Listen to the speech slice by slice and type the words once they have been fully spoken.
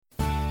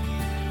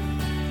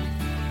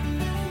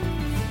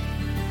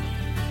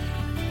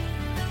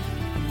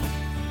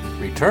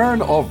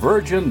Turn, O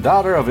virgin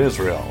daughter of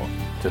Israel,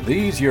 to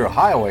these your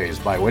highways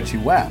by which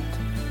you went.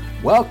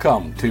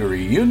 Welcome to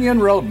Reunion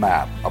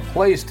Roadmap, a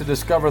place to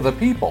discover the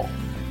people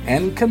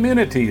and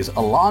communities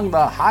along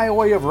the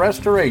highway of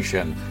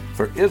restoration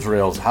for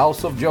Israel's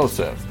house of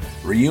Joseph.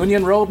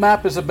 Reunion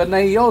Roadmap is a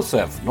B'nai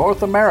Yosef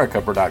North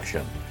America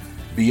production.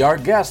 Be our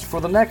guest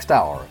for the next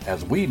hour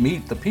as we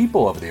meet the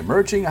people of the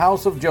emerging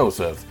house of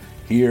Joseph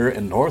here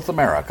in North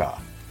America.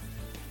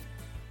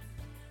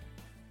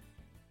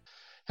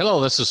 Hello,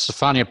 this is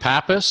Stefania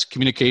Pappas,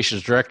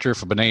 Communications Director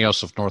for B'nai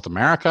Yosef North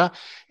America,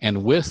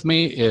 and with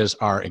me is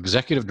our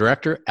Executive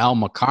Director, Al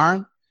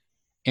McCarn,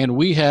 and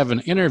we have an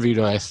interview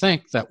that I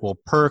think that will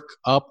perk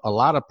up a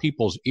lot of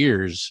people's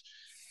ears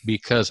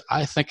because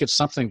I think it's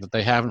something that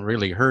they haven't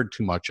really heard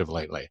too much of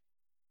lately.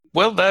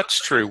 Well, that's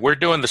true. We're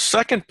doing the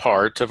second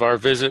part of our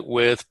visit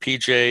with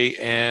PJ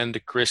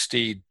and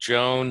Christi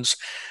Jones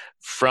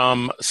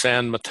from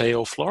San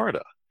Mateo,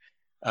 Florida.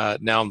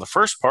 Now, in the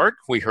first part,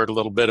 we heard a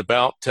little bit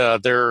about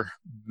their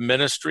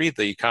ministry,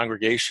 the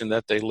congregation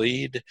that they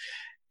lead,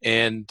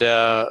 and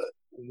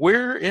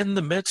we're in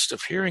the midst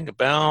of hearing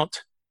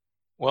about,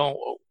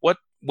 well, what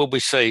will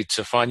we say,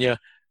 Stefania?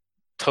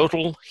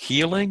 Total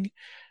healing?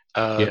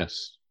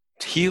 Yes.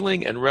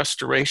 Healing and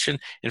restoration.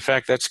 In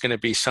fact, that's going to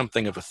be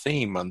something of a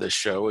theme on this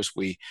show as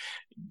we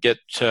get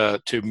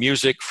to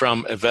music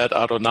from Yvette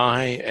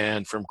Adonai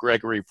and from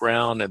Gregory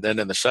Brown, and then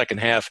in the second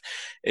half,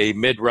 a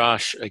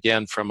midrash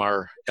again from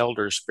our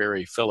elders,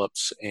 Barry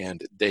Phillips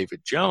and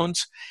David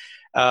Jones.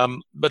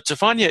 But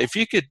Stefania, if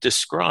you could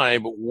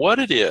describe what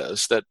it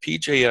is that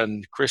PJ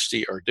and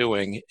Christi are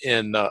doing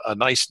in a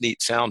nice, neat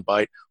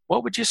soundbite,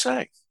 what would you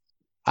say?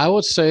 I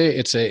would say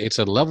it's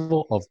a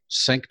level of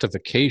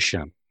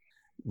sanctification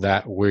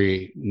that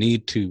we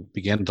need to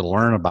begin to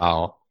learn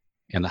about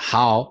and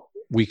how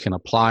we can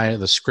apply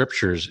the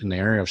scriptures in the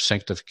area of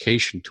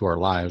sanctification to our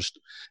lives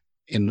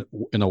in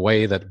a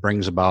way that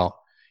brings about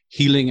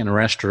healing and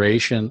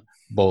restoration,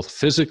 both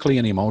physically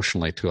and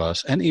emotionally to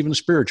us, and even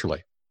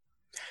spiritually.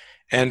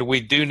 And we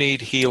do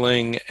need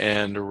healing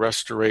and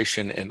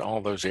restoration in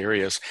all those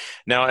areas.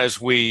 Now, as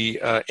we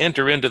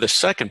enter into the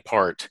second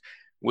part,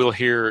 we'll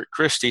hear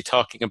Christi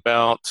talking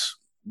about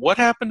what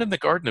happened in the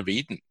Garden of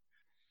Eden.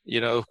 You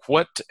know,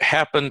 what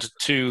happened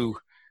to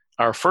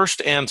our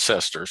first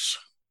ancestors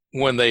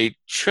when they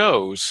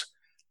chose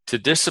to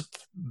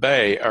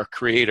disobey our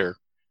Creator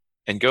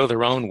and go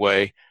their own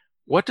way?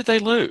 What did they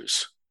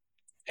lose?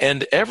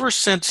 And ever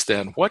since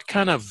then, what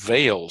kind of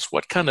veils,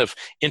 what kind of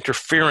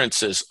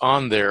interferences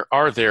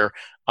are there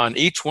on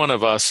each one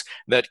of us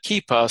that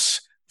keep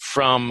us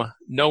from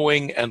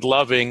knowing and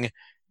loving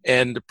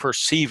and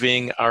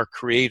perceiving our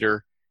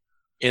Creator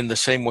in the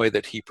same way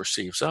that He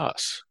perceives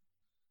us?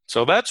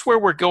 So that's where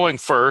we're going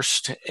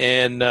first,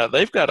 and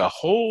they've got a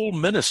whole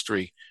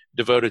ministry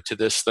devoted to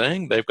this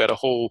thing. They've got a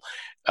whole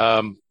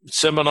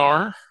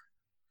seminar,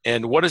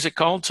 and what is it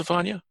called,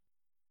 Stefania?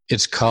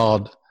 It's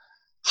called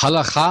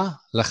Halacha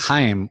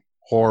L'Chaim,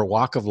 or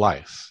Walk of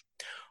Life.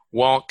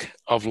 Walk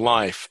of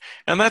Life.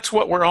 And that's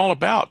what we're all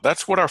about.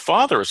 That's what our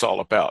Father is all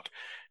about.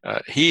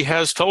 He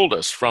has told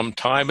us from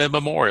time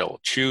immemorial,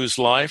 choose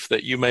life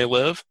that you may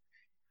live.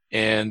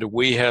 And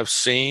we have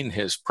seen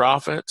His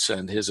prophets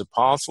and His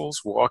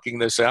apostles walking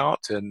this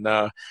out. And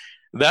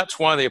that's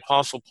why the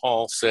Apostle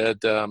Paul said,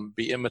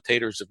 be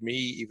imitators of me,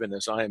 even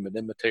as I am an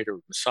imitator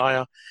of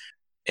Messiah.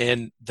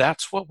 And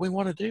that's what we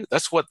want to do.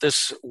 That's what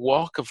this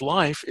walk of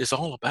life is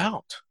all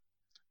about.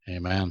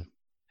 Amen.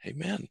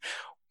 Amen.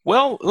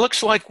 Well, it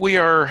looks like we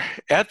are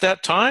at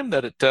that time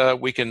that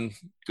we can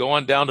go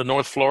on down to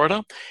North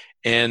Florida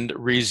and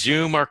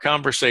resume our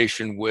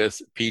conversation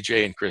with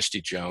PJ and Christi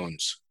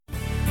Jones.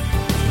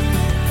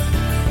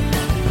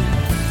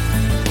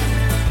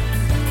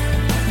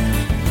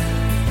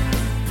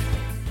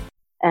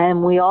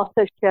 And we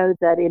also showed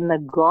that in the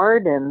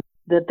garden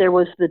that there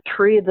was the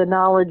tree of the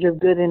knowledge of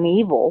good and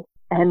evil.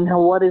 And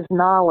what is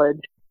knowledge?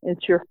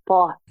 It's your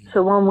thought.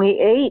 So when we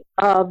ate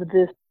of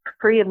this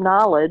tree of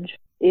knowledge,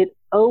 it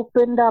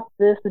opened up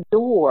this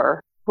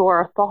door to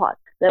our thoughts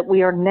that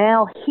we are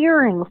now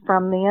hearing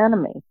from the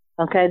enemy.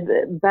 Okay,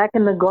 back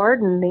in the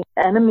garden, the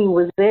enemy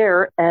was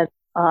there as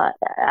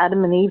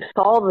Adam and Eve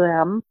saw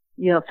them,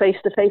 face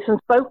to face and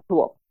spoke to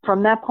them.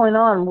 From that point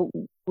on,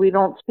 we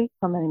don't speak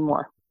to them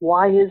anymore.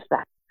 Why is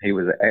that? He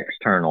was an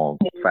external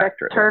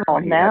factor.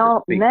 External.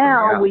 Now we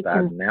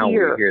can now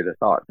hear. We hear the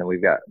thoughts, and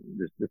we've got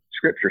the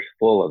scripture's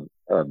full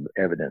of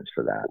evidence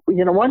for that.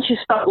 Once you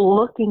start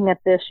looking at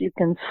this, you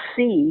can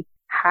see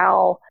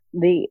how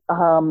the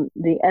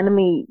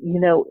enemy,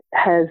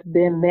 has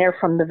been there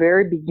from the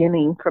very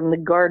beginning, from the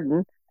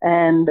garden,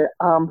 and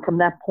from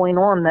that point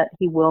on, that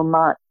he will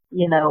not,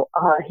 he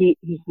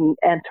can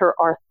enter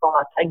our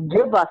thoughts and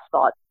give us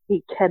thoughts.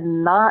 He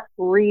cannot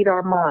read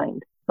our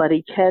mind, but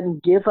he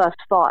can give us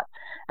thoughts.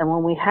 And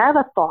when we have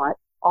a thought,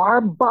 our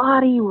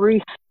body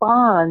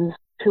responds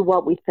to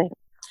what we think.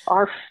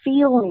 Our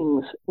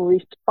feelings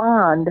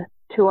respond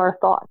to our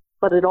thoughts,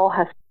 but it all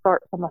has to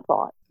start from a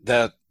thought.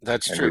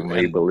 That's true. When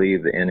we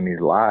believe the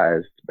enemy's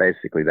lies,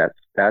 basically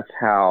that's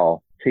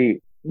how.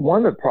 See,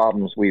 One of the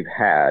problems we've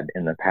had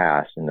in the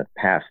past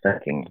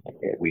thinking,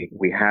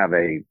 we have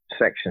a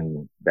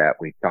section that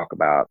we talk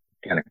about,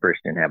 can a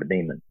Christian have a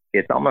demon?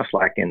 It's almost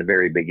like in the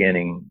very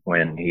beginning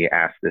when he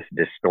asked this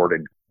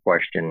distorted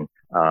question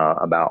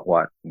about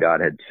what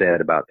God had said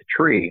about the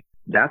tree.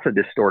 That's a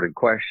distorted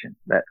question.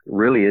 That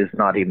really is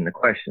not even the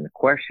question. The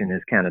question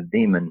is, can a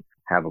demon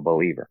have a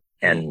believer?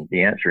 And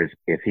the answer is,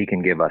 if he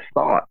can give us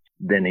thoughts,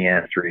 then the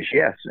answer is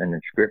yes. And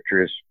the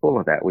scripture is full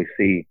of that. We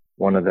see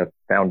one of the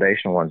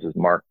foundational ones is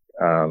Mark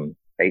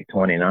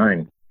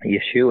 8:29.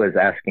 Yeshua is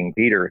asking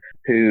Peter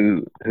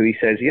who he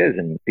says he is,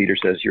 and Peter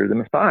says, "You're the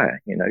Messiah."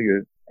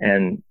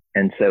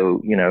 And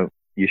so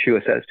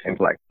Yeshua says to him,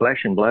 like,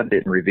 flesh and blood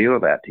didn't reveal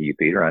that to you,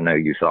 Peter. I know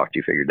you thought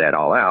you figured that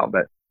all out,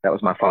 but that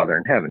was my Father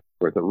in heaven,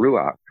 where the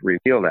Ruach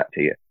revealed that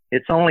to you.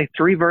 It's only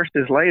 3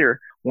 verses later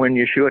when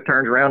Yeshua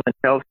turns around and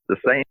tells the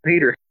same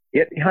Peter,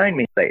 "Get behind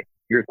me, Satan.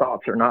 Your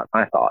thoughts are not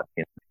my thoughts."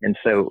 And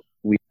so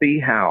we see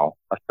how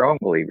a strong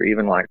believer,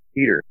 even like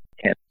Peter,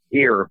 can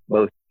hear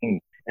both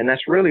things. And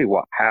that's really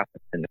what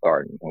happened in the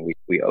garden when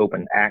we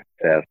opened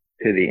access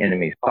to the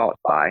enemy's thoughts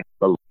by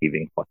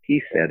believing what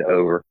he said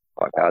over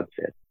what God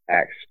said.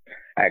 Acts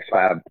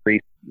 5:3,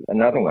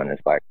 another one is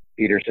like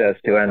Peter says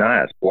to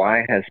Ananias,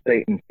 "Why has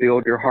Satan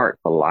filled your heart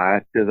to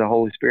lie to the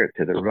Holy Spirit,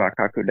 to the Ruach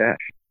HaKodesh,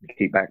 to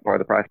keep back part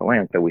of the price of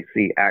land?" So we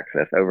see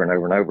access over and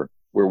over and over.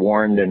 We're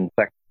warned in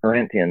 2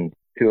 Corinthians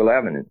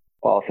 2:11, and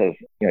Paul says,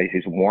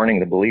 he's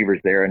warning the believers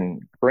there in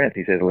Corinth.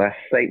 He says, "Lest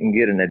Satan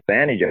get an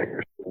advantage of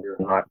us, we're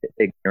not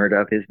ignorant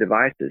of his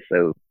devices."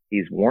 So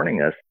he's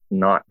warning us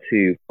not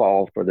to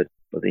fall for the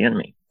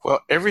enemy.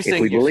 Well, everything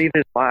if we believe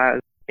his lies,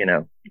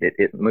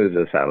 it moves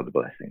us out of the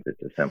blessings.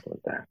 It's as simple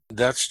as that.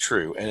 That's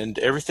true. And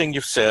everything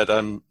you've said,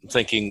 I'm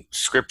thinking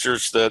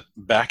scriptures that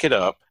back it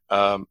up.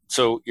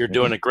 So you're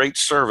doing a great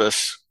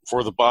service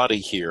for the body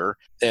here.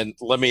 And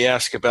let me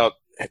ask about,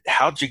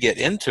 how'd you get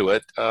into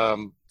it?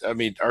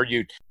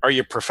 Are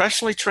you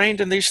professionally trained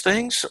in these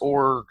things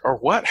or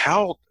what?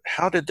 How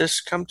did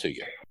this come to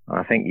you?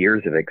 I think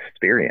years of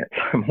experience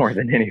more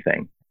than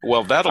anything.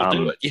 Well, that'll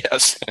do it.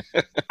 Yes.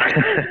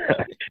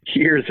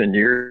 Years and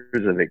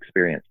years of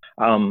experience.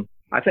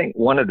 I think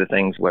one of the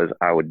things was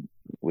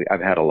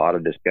I've had a lot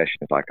of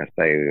discussions, like I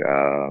say,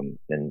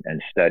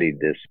 and studied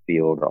this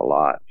field a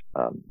lot.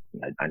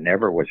 I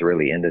never was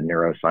really into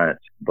neuroscience,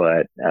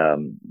 but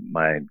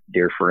my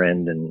dear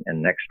friend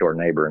and next door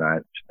neighbor and I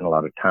spent a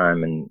lot of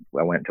time, and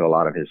I went to a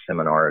lot of his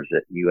seminars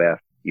at UF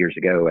years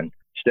ago and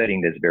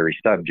studying this very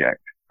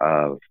subject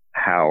of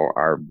how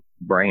our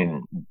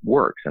brain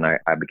works. And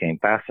I became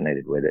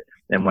fascinated with it.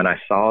 And when I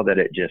saw that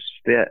it just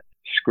fit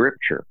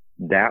scripture,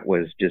 that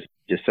was just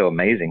so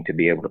amazing to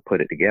be able to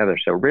put it together.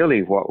 So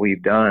really what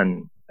we've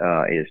done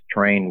is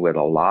trained with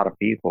a lot of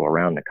people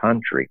around the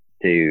country.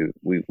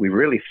 We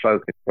really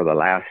focused for the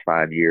last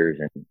 5 years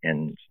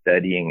in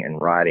studying and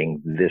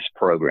writing this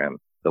program,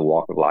 the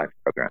Walk of Life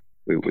program.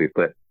 We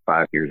put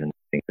 5 years in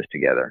putting this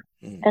together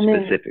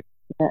specifically.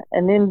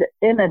 And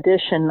in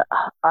addition,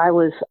 I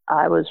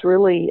was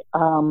really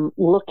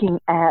looking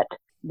at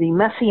the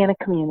Messianic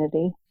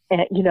community,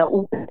 and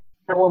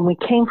when we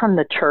came from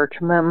the church,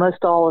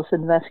 most all of us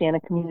in the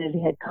Messianic community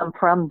had come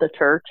from the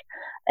church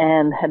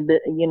and had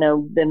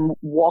been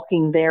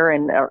walking there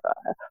and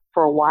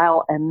for a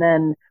while, and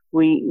then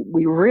we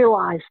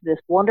realized this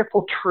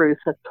wonderful truth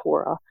of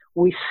Torah.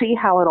 We see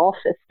how it all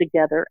fits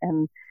together,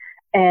 and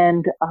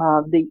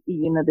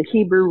the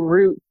Hebrew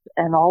roots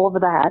and all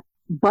of that.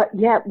 But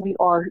yet we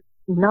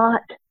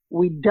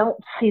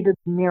don't see the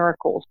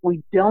miracles.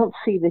 We don't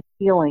see the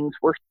healings.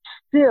 We're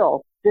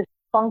still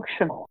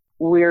dysfunctional.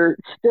 We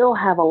still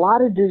have a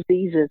lot of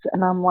diseases.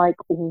 And I'm like,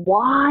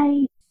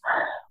 why?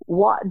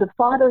 The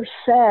Father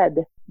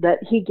said that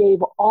he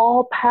gave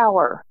all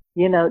power,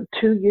 to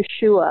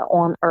Yeshua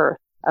on earth.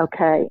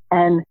 Okay.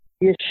 And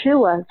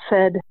Yeshua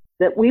said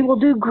that we will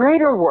do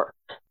greater works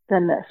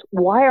than this.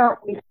 Why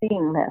aren't we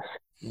seeing this?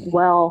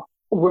 Well,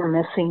 we're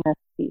missing this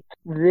piece.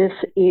 This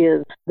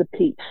is the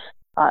piece.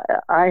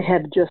 I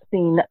have just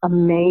seen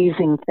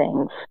amazing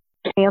things.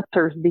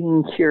 Cancers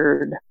being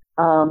cured.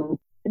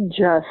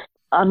 Just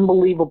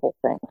unbelievable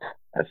things.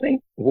 I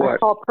think I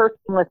saw a person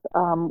with,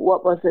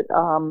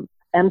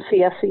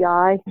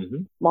 MCSEI,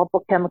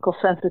 multiple chemical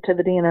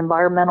sensitivity and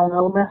environmental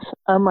illness.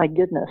 Oh my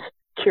goodness,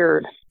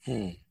 cured.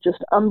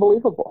 Just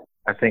unbelievable.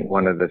 I think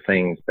one of the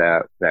things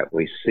that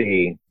we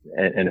see,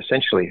 and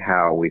essentially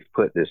how we've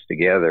put this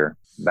together,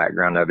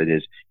 background of it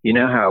is,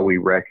 how we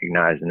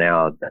recognize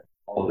now that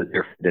all the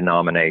different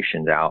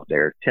denominations out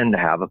there tend to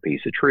have a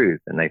piece of truth,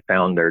 and they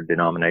found their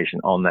denomination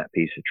on that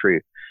piece of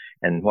truth.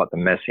 And what the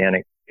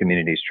Messianic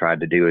communities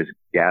tried to do is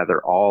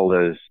gather all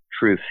those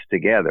truths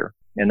together.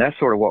 And that's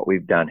sort of what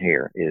we've done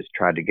here, is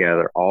tried to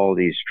gather all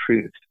these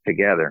truths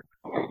together.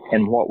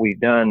 And what we've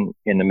done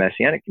in the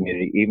Messianic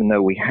community, even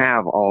though we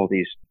have all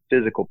these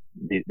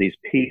these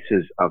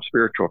pieces of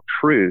spiritual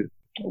truth,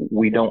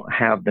 we don't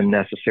have them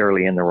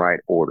necessarily in the right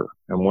order.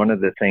 And one of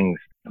the things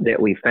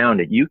that we found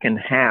that you can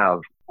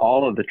have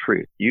all of the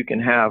truth. You can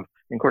have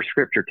And of course,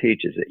 Scripture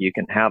teaches that you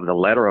can have the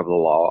letter of the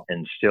law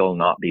and still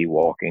not be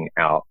walking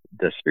out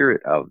the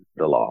spirit of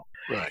the law.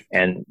 Right.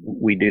 And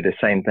we do the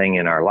same thing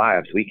in our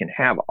lives. We can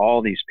have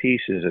all these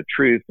pieces of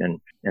truth, and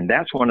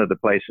that's one of the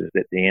places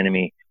that the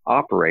enemy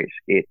operates.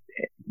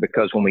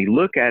 Because when we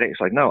look at it,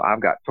 it's like, no, I've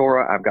got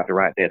Torah, I've got the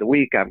right day of the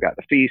week, I've got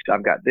the feast,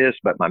 I've got this,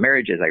 but my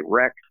marriage is a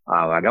wreck.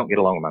 I don't get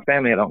along with my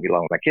family, I don't get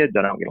along with my kids,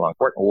 I don't get along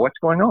with work. Well, what's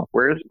going on?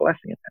 Where is the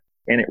blessing in that?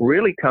 And it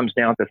really comes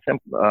down to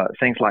simple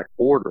things like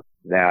order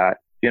that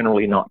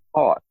generally not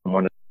taught. And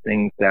one of the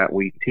things that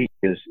we teach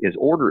is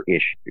order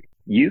issue.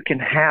 You can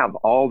have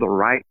all the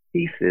right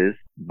pieces,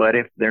 but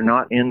if they're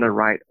not in the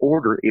right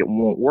order, it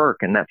won't work.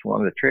 And that's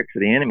one of the tricks of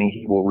the enemy.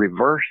 He will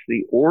reverse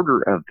the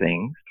order of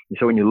things. And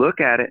so when you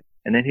look at it,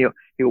 and then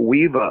he'll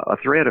weave a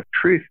thread of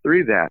truth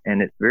through that,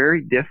 and it's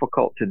very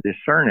difficult to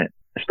discern it,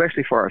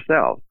 especially for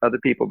ourselves. Other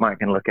people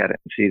can look at it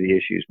and see the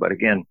issues, but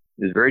again,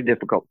 it's very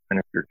difficult to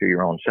minister to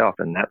your own self,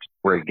 and that's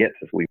where it gets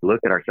us. We look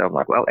at ourselves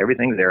like, well,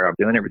 everything's there. I'm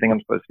doing everything I'm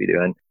supposed to be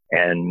doing,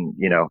 and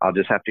I'll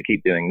just have to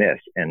keep doing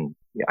this, and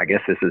I guess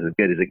this is as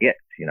good as it gets,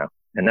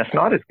 and that's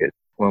not as good.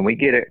 When we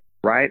get it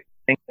right,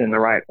 things in the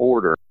right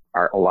order,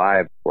 our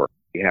lives work.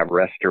 We have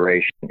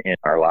restoration in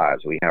our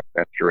lives. We have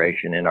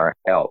restoration in our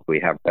health.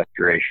 We have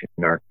restoration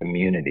in our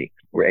community.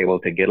 We're able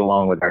to get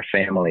along with our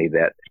family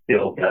that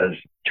still does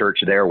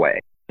church their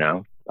way. We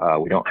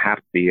don't have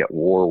to be at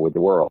war with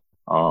the world.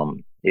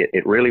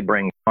 It really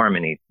brings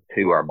harmony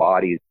to our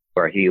bodies,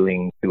 to our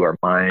healing, to our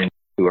minds,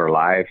 to our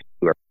lives,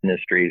 to our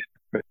ministries,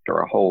 to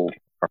our whole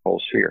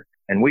sphere.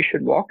 And we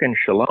should walk in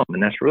shalom.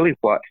 And that's really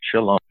what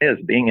shalom is,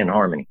 being in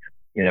harmony,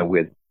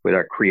 with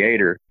our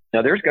Creator.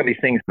 Now, there's going to be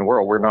things in the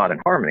world we're not in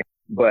harmony,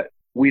 but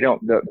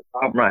the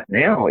problem right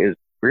now is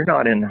we're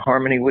not in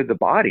harmony with the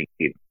body,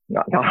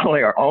 not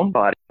only our own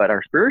body, but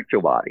our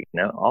spiritual body,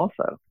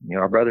 also,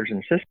 our brothers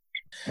and sisters.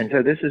 And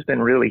so this has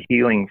been really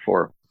healing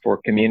for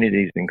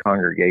communities and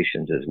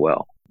congregations as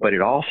well. But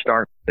it all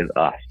starts with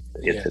us.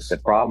 Yes. The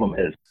problem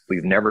is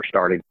we've never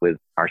started with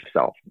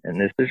ourselves.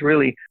 And this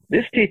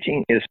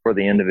teaching is for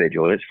the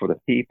individual. It's for the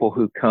people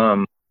who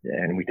come,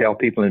 and we tell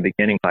people in the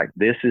beginning, like,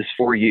 this is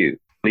for you.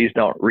 Please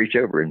don't reach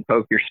over and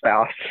poke your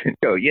spouse and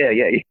go, yeah,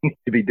 you need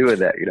to be doing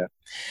that,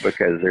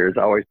 because there's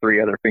always three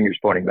other fingers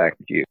pointing back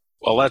at you.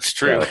 Well, that's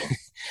true. So,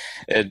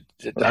 and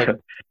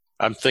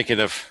I'm thinking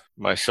of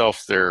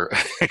myself there,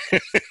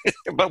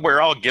 but we're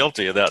all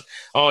guilty of that.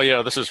 Oh,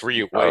 yeah, this is for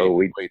you.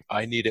 Wait,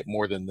 I need it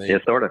more than they.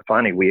 It's sort of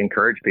funny. We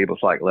encourage people.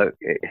 It's like, look,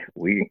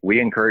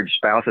 we encourage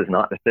spouses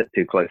not to sit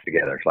too close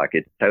together. It's like,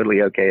 it's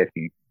totally okay if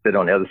you sit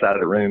on the other side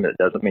of the room. It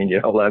doesn't mean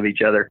you don't love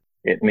each other.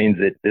 It means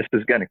that this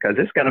is going to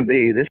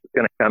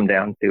come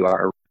down to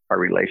our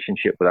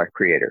relationship with our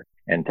Creator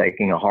and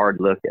taking a hard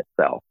look at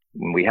self.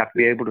 We have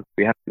to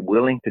be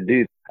willing to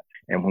do that.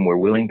 And when we're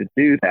willing to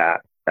do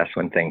that, that's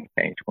when things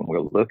change. When we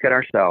look at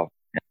ourselves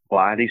and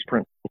apply these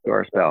principles to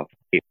ourselves,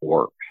 it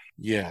works.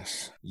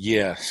 Yes.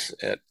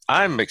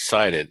 I'm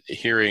excited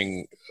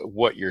hearing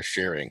what you're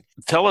sharing.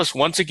 Tell us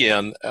once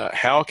again,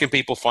 how can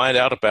people find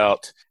out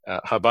about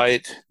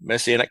Habayit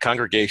Messianic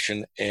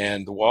Congregation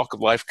and the Walk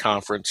of Life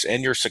Conference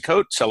and your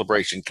Sukkot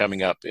celebration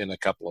coming up in a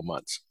couple of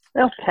months?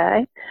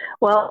 Okay.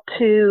 Well,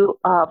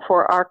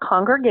 for our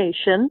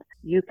congregation,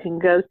 you can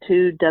go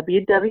to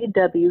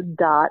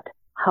www.habayit,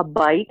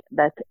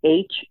 that's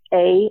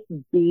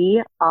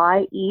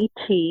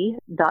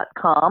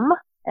HABIET.com,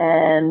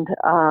 and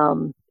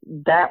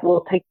that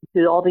will take you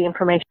to all the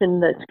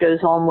information that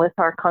goes on with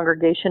our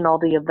congregation, all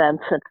the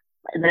events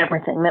and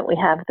everything that we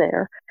have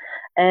there.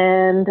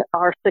 And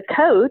our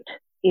Sukkot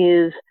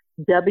is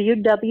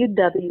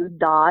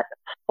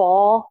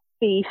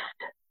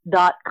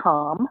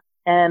www.fallfeast.com,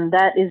 and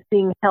that is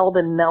being held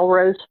in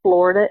Melrose,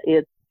 Florida.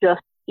 It's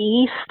just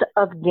east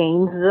of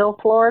Gainesville,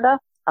 Florida.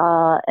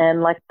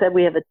 And like I said,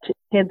 we have a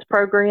kids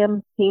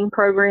program, teen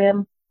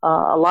program,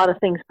 a lot of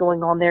things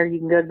going on there. You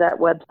can go to that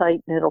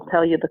website and it'll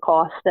tell you the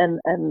cost, and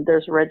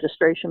there's a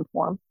registration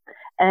form.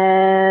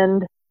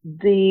 And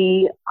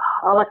the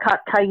Alakat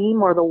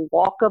Kayim, or the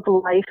Walk of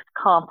Life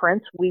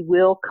Conference, we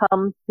will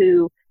come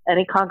to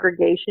any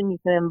congregation. You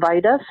can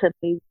invite us, and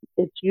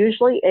it's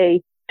usually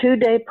a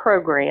 2-day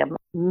program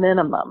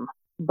minimum,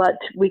 but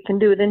we can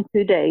do it in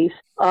 2 days.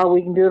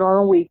 We can do it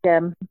on a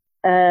weekend.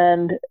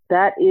 And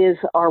that is,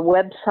 our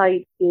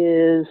website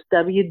is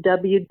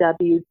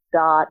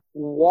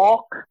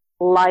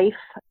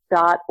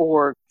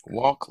www.walklife.org.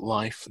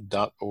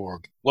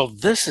 Walklife.org. Well,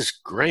 this is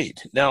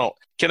great. Now,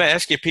 can I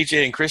ask you,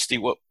 PJ and Christy,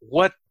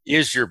 what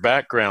is your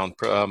background?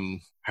 Are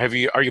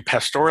you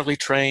pastorally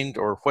trained,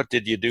 or what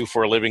did you do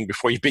for a living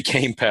before you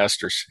became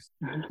pastors?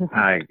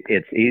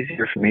 It's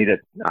easier for me to.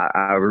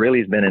 I've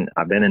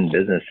been in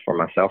business for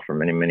myself for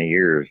many, many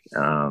years.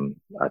 I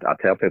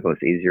tell people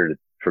it's easier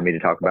for me to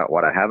talk about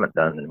what I haven't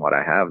done than what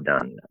I have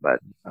done. But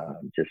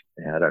just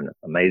had an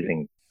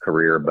amazing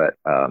career. But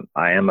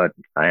I am a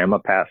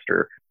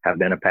pastor. Have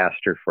been a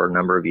pastor for a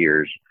number of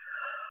years.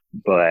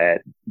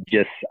 But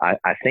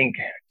I think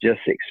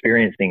just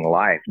experiencing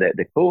life.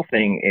 The cool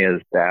thing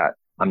is that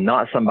I'm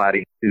not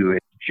somebody who is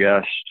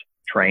just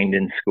trained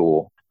in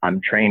school.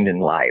 I'm trained in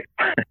life.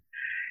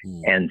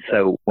 And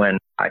so when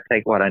I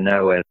take what I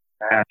know as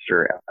a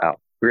pastor about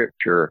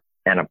Scripture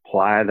and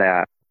apply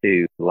that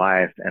to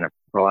life and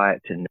apply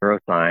it to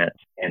neuroscience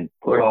and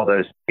put all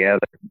those together,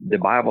 the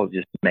Bible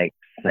just makes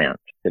sense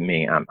to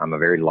me. I'm a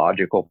very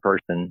logical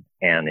person,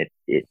 and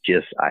it's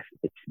a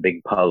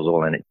big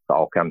puzzle, and it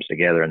all comes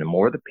together. And the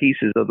more the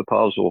pieces of the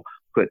puzzle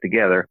put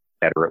together,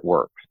 better it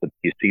works. But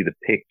you see the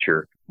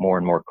picture more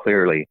and more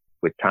clearly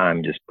with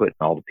time, just putting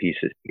all the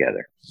pieces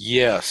together.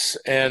 Yes.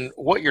 And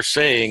what you're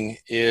saying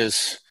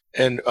is,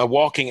 and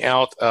walking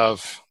out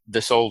of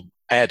this old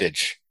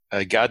adage,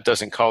 God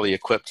doesn't call the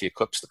equipped, he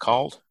equips the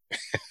called.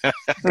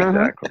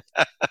 Exactly.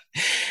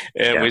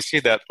 And we see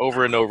that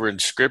over and over in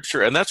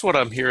Scripture. And that's what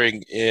I'm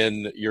hearing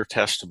in your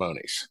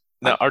testimonies.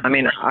 Now,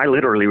 I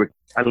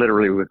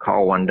literally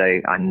recall one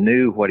day, I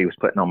knew what he was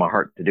putting on my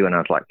heart to do. And I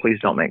was like, please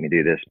don't make me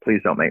do this.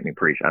 Please don't make me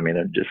preach. I mean,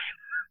 it just...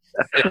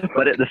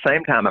 But at the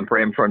same time, I'm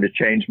praying for him to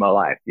change my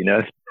life, you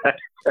know?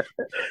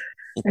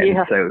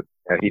 And so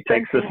he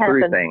takes us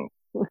through things.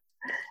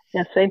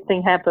 Yeah, same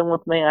thing happened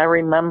with me. I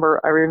remember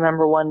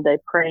one day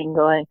praying,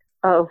 going,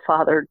 "Oh,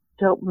 Father,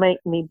 don't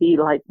make me be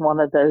like one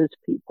of those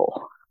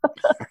people."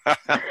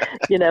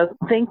 You know,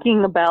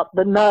 thinking about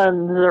the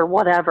nuns or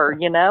whatever,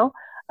 you know?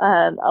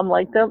 And I'm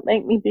like, don't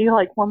make me be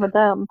like one of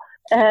them.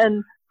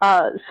 And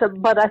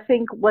but I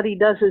think what he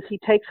does is he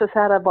takes us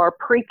out of our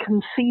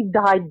preconceived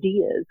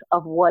ideas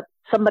of what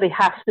somebody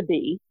has to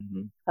be,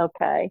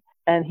 okay?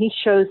 And he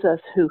shows us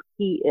who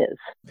he is.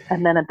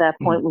 And then at that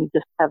point, we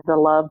just have the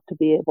love to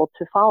be able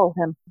to follow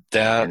him.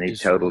 And he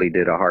totally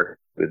did a heart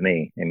with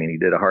me. I mean, he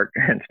did a heart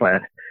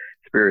transplant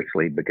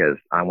spiritually, because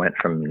I went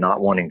from not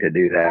wanting to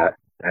do that.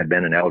 I'd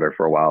been an elder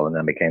for a while, and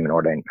then became an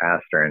ordained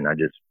pastor. And I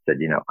just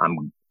said, you know,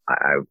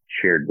 I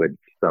shared with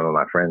some of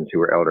my friends who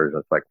were elders.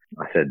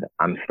 I said,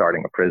 I'm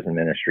starting a prison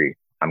ministry.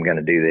 I'm going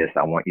to do this.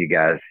 I want you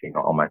guys, you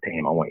know, on my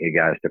team, I want you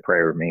guys to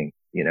pray with me,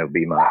 you know,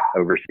 be my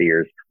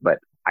overseers, but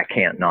I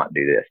can't not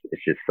do this.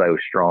 It's just so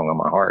strong on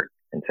my heart.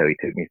 And so he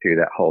took me through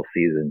that whole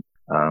season,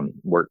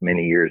 worked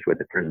many years with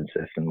the prison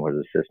system, was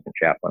assistant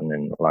chaplain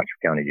in Alachua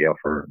County Jail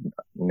for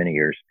many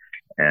years.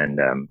 And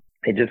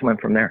it just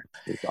went from there.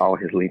 It's all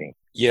his leading.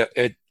 Yeah,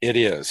 it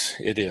is.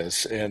 It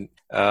is. And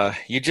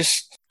you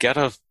just got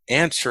to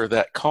answer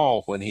that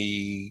call when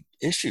he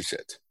issues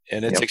it.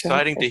 And it's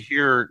exciting to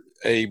hear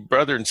a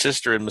brother and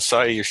sister in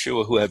Messiah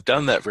Yeshua who have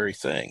done that very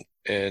thing.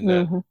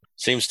 And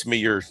seems to me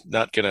you're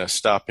not going to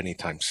stop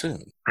anytime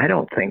soon. I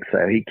don't think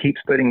so. He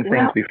keeps putting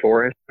things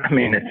before us. I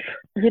mean, it's...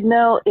 You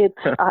know, it's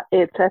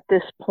at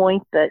this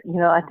point that, you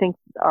know, I think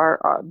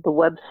the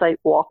website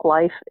Walk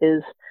Life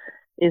is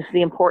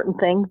the important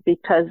thing,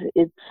 because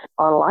it's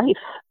our life.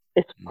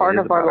 It's part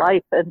of our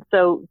life. And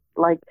so,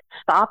 like,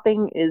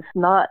 stopping is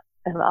not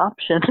an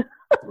option.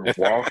 We're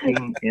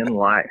walking in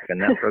life,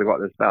 and that's really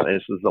what this is about.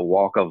 This is the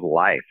walk of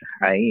life.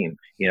 Chaim.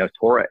 You know,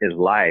 Torah is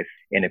life,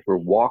 and if we're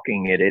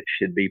walking it, it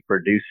should be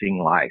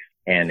producing life.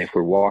 And if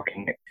we're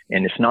walking it,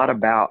 and it's not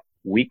about,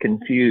 we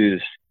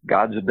confuse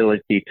God's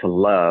ability to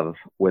love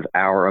with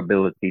our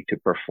ability to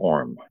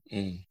perform.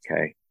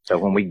 Okay. So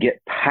when we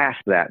get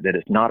past that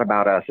it's not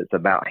about us, it's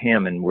about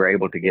him, and we're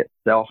able to get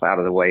self out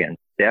of the way and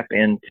step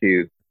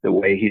into the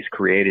way he's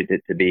created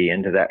it to be,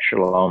 into that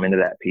shalom, into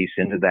that peace,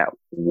 into that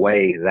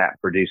way that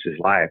produces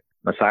life.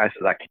 Messiah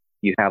says,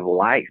 you have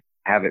life,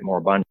 have it more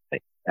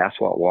abundantly. That's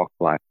what Walk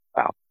Life is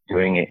about,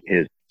 doing it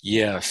his.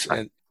 Yes.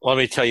 And let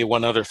me tell you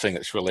one other thing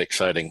that's really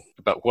exciting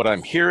about what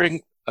I'm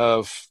hearing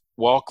of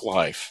Walk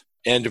Life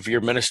and of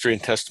your ministry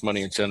and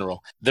testimony in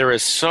general. There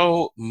is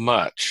so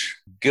much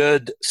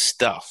good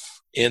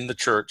stuff in the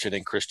church and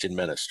in Christian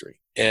ministry.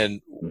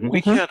 And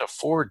we can't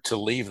afford to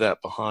leave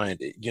that behind.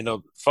 You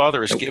know,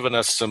 Father has given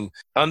us some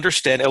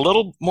understanding, a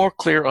little more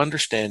clear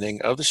understanding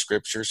of the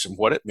Scriptures and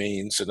what it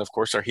means. And of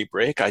course, our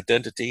Hebraic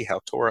identity, how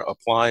Torah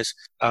applies.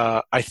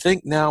 I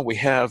think now we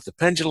have the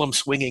pendulum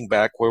swinging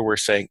back where we're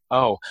saying,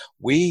 oh,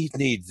 we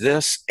need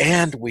this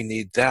and we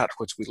need that,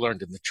 which we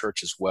learned in the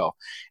church as well.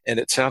 And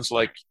it sounds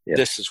like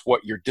this is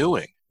what you're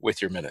doing with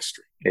your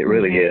ministry. It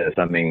really is.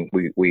 I mean,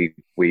 we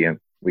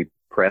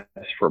press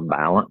for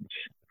balance.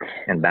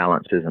 And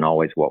balance isn't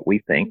always what we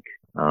think,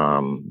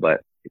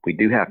 but we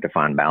do have to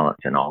find balance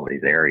in all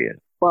these areas.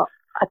 Well,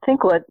 I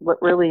think what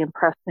really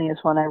impressed me is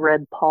when I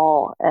read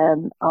Paul,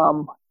 and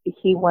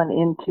he went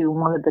into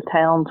one of the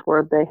towns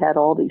where they had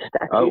all these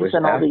statues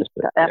and all these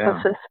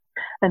Ephesus,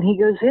 and he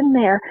goes in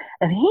there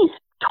and he's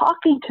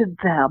talking to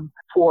them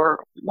for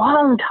a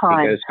long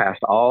time. He goes past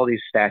all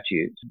these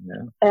statues.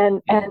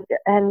 And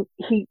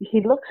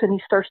he looks and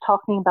he starts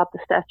talking about the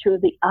statue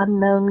of the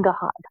unknown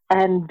God.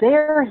 And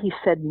there he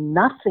said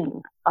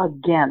nothing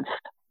against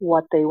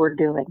what they were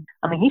doing.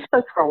 I mean, he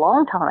spoke for a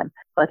long time,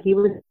 but he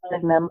was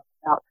telling them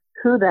about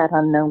who that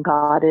unknown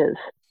God is.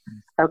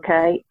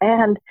 Okay.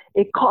 And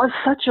it caused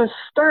such a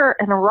stir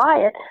and a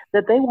riot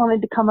that they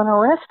wanted to come and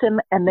arrest him.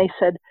 And they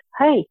said,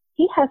 hey,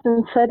 he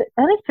hasn't said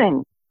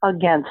anything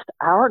against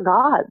our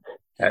gods.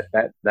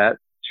 That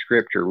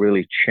scripture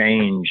really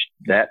changed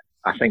that.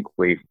 I think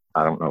we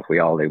I don't know if we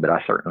all do, but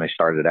I certainly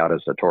started out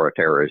as a Torah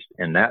terrorist.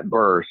 And that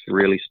verse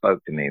really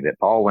spoke to me, that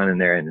Paul went in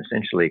there and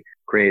essentially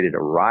created a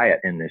riot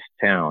in this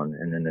town.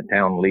 And then the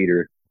town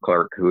leader,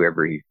 clerk,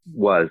 whoever he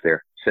was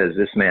there, says,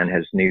 this man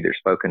has neither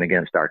spoken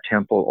against our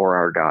temple or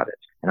our goddess.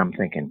 And I'm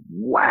thinking,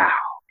 wow,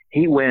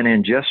 he went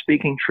in just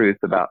speaking truth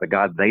about the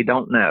God they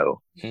don't know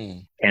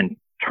and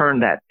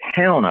turned that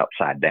town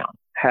upside down,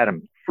 had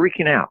them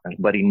freaking out.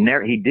 But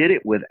he did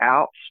it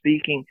without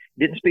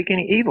didn't speak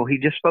any evil. He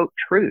just spoke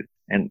truth.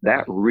 And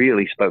that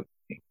really spoke to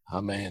me.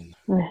 Amen.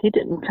 He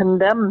didn't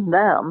condemn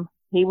them.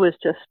 He was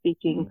just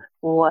speaking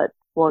what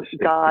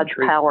God's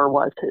power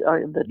was,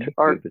 or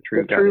the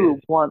true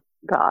one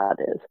God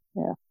is.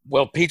 Yeah.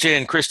 Well, PJ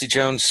and Christi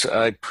Jones,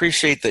 I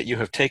appreciate that you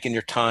have taken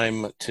your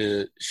time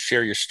to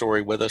share your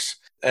story with us.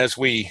 As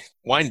we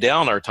wind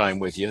down our time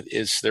with you,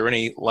 is there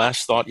any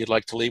last thought you'd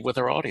like to leave with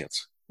our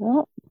audience?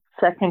 Well,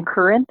 2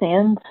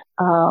 Corinthians,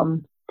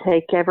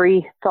 take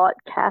every thought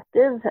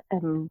captive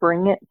and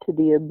bring it to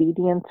the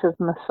obedience of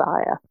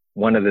Messiah.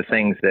 One of the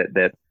things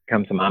that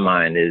comes to my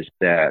mind is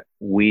that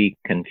we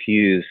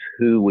confuse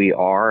who we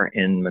are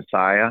in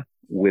Messiah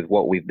with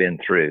what we've been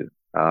through.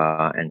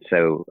 And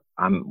so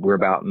we're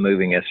about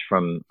moving us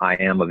from I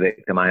am a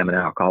victim, I am an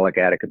alcoholic,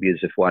 addict,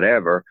 abusive,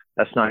 whatever.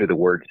 That's not who the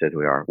word says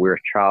we are. We're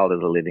a child of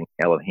the living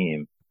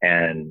Elohim.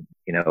 And,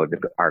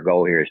 our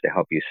goal here is to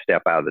help you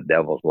step out of the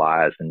devil's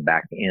lies and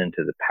back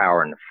into the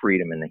power and the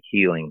freedom and the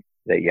healing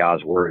that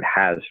Yah's word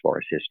has for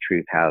us, his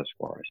truth has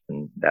for us.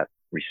 And that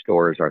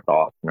restores our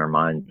thoughts and our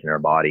minds and our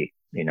body,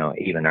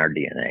 even our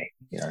DNA.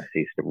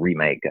 He's to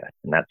remake us.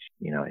 And that's,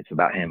 it's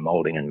about him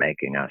molding and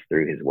making us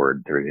through his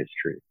word, through his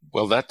truth.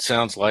 Well, that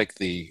sounds like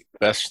the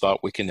best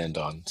thought we can end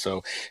on.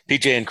 So,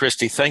 PJ and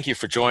Christi, thank you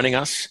for joining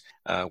us.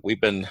 We've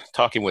been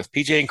talking with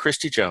PJ and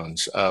Christi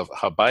Jones of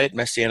Habayit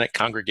Messianic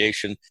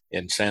Congregation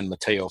in San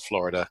Mateo,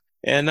 Florida.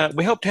 And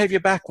we hope to have you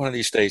back one of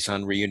these days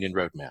on Reunion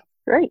Roadmap.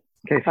 Great.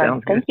 Okay,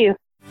 sounds good. Thank you.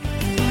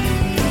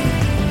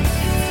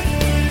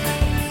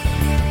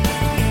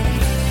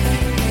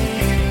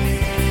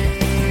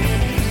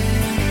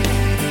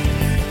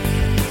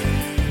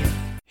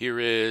 Here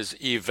is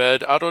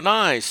Yved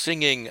Adonai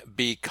singing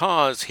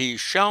Because He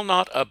Shall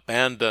Not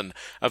Abandon,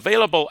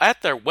 available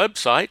at their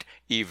website,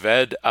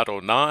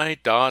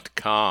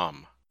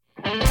 yvedadonai.com.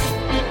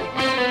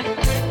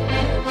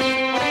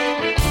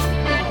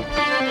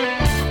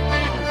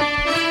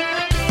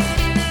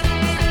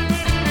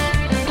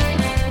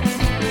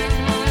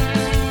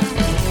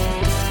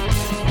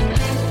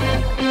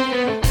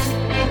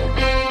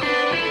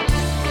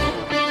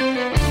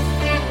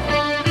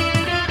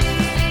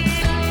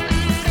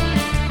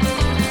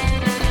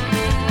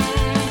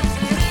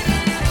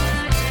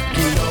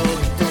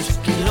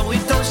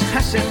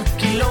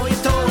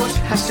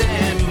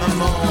 Hashem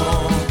Mamo,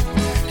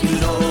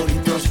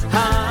 Kiloitos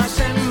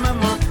Hashem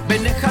Mamo,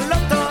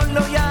 Benechaloto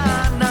lo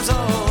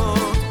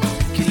yanazot,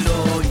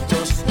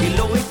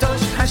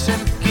 Kiloitos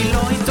Hashem,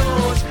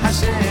 Kiloitos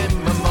Hashem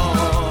Mamo,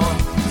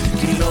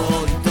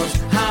 Kiloitos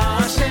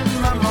Hashem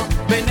Mamo,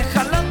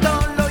 Benechaloto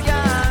lo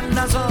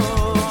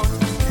yanazot,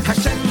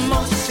 Hashem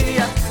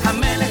Moshiach,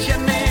 Hamelech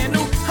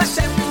Yanenu,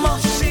 Hashem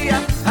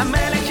Moshiach,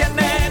 Hamelech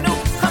Yanenu,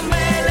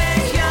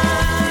 Hamelech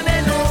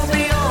Yanenu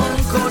Biyom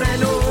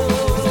Korenu.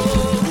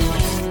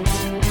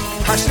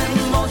 Hashem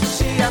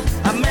Moshiach,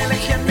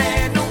 Hamelech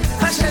Yanenu,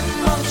 Hashem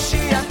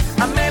Moshiach,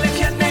 Hamelech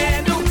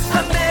Yanenu,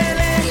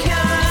 Hamelech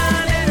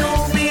Yanenu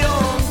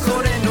Biyom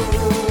Korenu.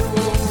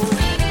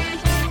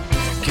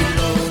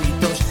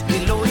 Kiloitos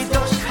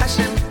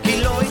Hashem,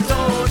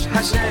 Kiloitos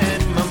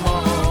Hashem Mamo,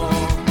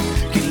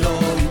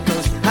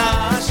 Kiloitos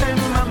Hashem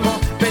Mamo,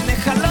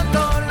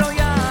 Benechaloto lo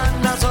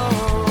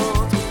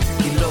yanazot,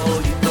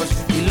 Kiloitos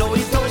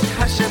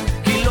Hashem,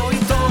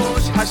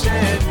 Kiloitos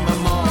Hashem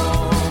Mamo.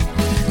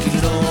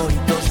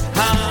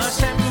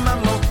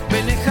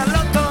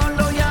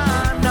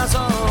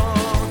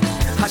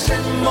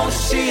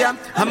 Moshiach,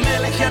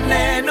 Hamelech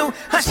Yanenu,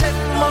 Hashem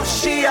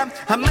Moshiach,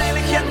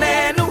 Hamelech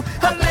Yanenu,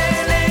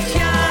 Hamelech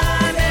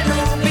Yanenu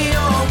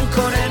Biyom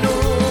Korenu.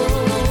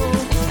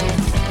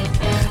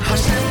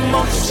 Hashem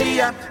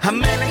Moshiach,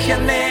 Hamelech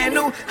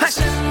Yanenu,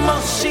 Hashem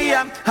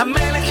Moshiach,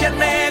 Hamelech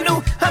Yanenu,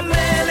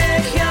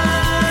 Hamelech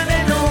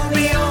Yanenu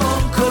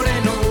Biyom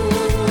Korenu.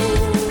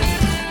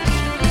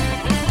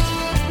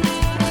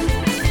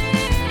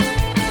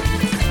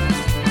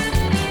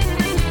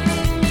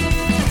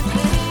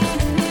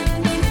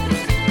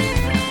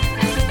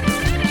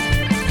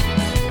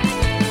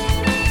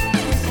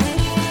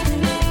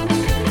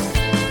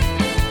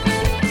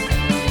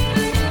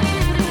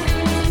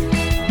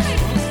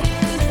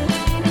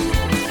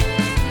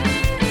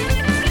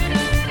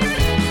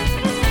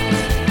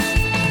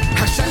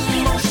 Hashem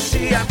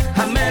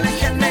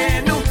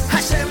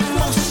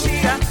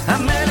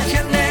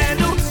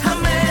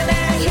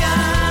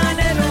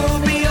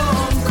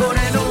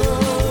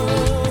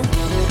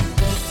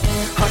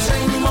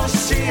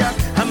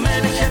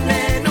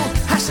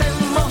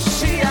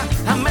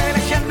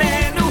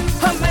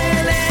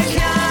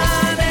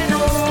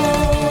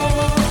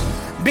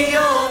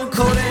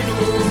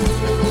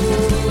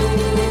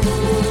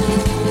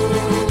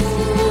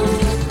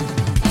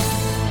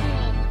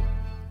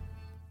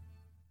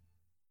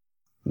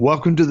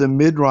Welcome to the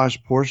Midrash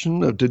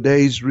portion of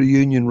today's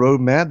Reunion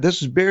Roadmap.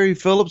 This is Barry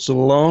Phillips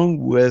along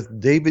with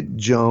David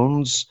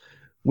Jones.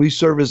 We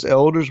serve as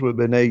elders with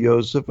B'nai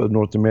Yosef of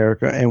North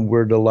America, and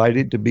we're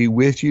delighted to be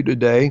with you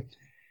today.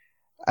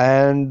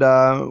 And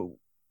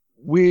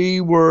we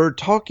were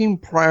talking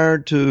prior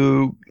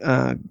to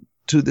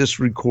this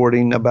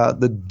recording about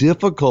the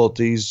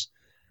difficulties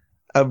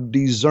of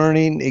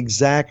discerning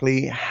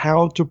exactly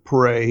how to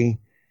pray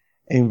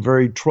in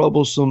very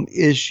troublesome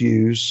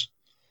issues.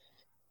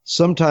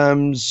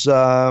 Sometimes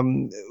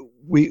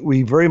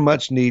we very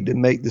much need to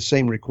make the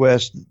same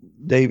request,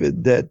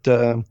 David, that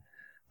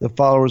the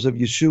followers of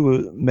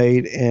Yeshua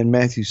made in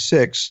Matthew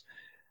 6.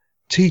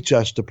 Teach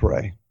us to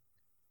pray.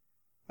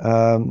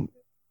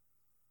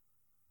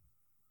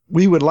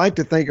 We would like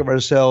to think of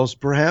ourselves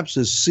perhaps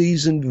as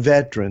seasoned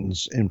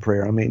veterans in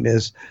prayer. I mean,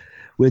 as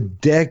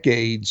with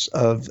decades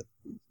of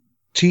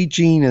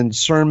teaching and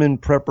sermon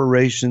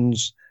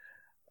preparations,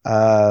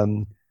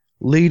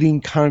 leading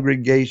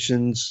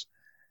congregations,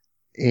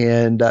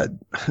 and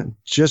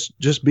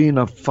just being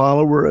a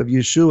follower of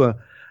Yeshua.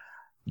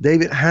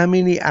 David, how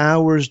many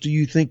hours do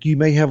you think you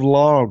may have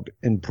logged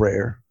in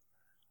prayer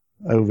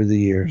over the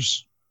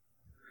years?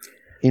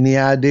 Any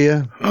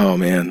idea? Oh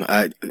man,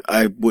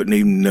 I wouldn't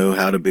even know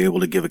how to be able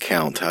to give a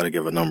count, how to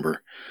give a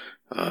number.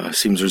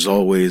 Seems there's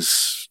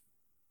always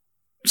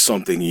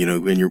something,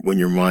 when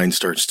your mind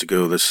starts to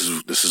go, this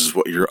is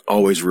what you're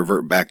always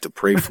revert back to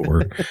pray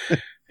for.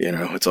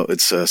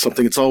 It's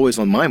something that's always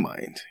on my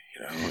mind,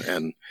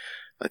 and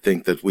I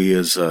think that we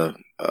as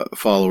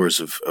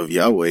followers of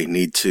Yahweh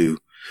need to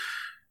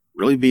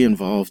really be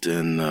involved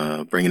in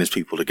bringing his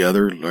people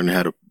together, learning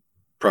how to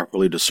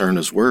properly discern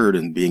his word,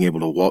 and being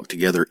able to walk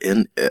together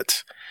in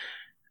it.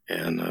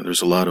 And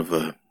there's a lot of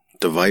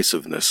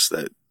divisiveness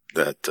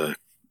that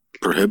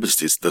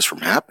prohibits this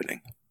from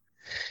happening.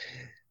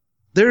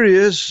 There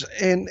is,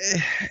 and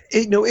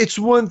it's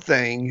one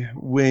thing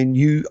when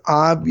you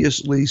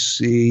obviously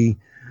see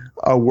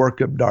a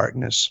work of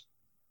darkness.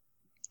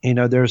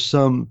 There's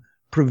some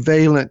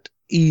prevalent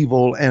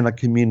evil in a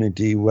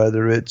community,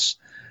 whether it's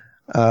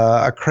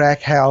a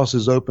crack house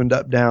is opened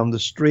up down the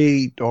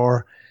street,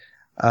 or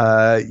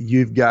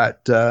you've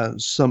got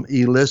some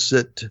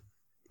illicit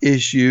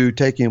issue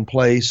taking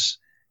place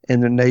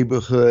in the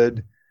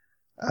neighborhood.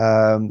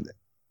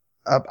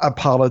 A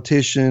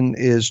politician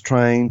is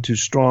trying to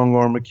strong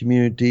arm a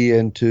community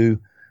into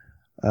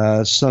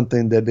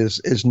something that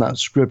is not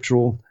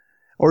scriptural,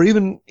 or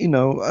even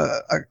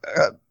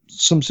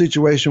some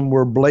situation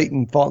where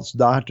blatant false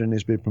doctrine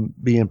is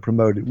being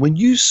promoted. When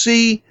you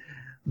see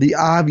the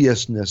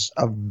obviousness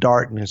of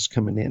darkness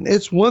coming in,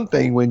 it's one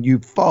thing when you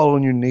fall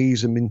on your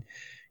knees. I mean,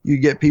 you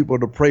get people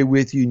to pray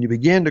with you and you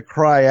begin to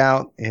cry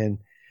out and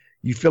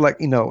you feel like,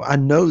 I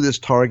know this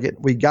target.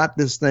 We got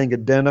this thing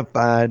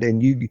identified,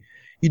 and you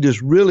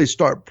just really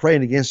start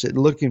praying against it,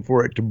 looking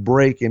for it to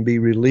break and be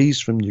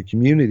released from your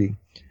community.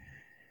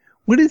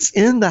 When it's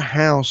in the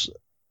house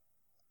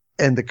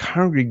and the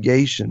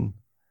congregation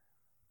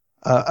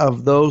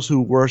of those who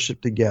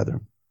worship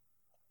together,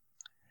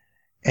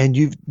 and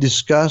you've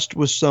discussed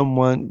with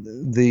someone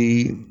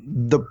the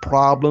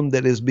problem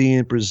that is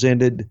being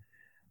presented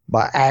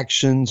by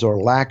actions or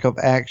lack of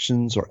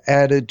actions or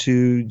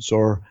attitudes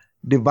or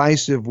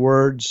divisive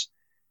words,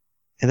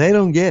 and they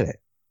don't get it.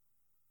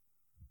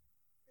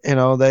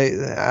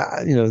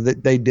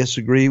 They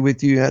disagree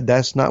with you.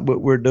 That's not what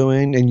we're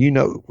doing. And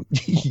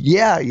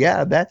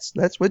yeah,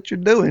 that's what you're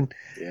doing.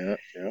 Yeah.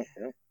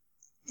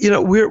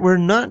 We're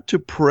not to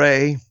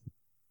pray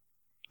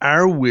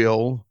our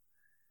will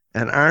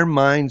and our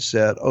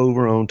mindset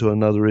over onto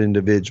another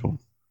individual.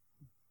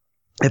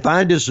 If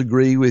I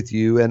disagree with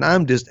you and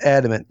I'm just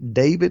adamant,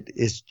 David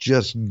is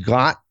just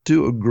got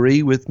to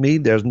agree with me.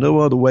 There's no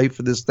other way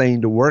for this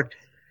thing to work.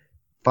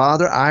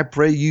 Father, I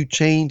pray you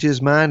change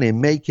his mind and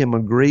make him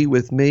agree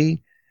with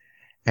me.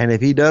 And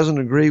if he doesn't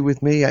agree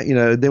with me,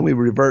 then we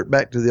revert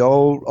back to the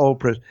old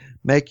prayer.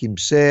 Make him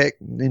sick,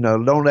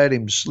 don't let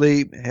him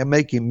sleep, and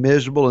make him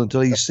miserable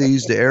until he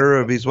sees the error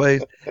of his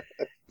ways.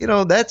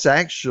 That's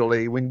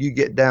actually, when you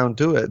get down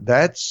to it,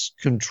 that's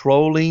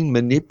controlling,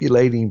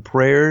 manipulating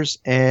prayers,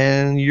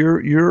 and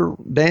you're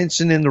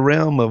dancing in the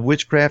realm of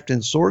witchcraft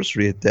and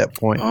sorcery at that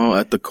point. Oh,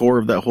 at the core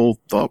of that whole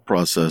thought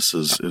process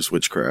is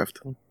witchcraft.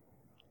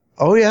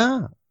 Oh,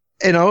 yeah.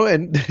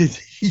 And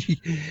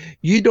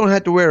you don't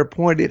have to wear a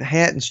pointed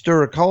hat and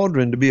stir a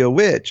cauldron to be a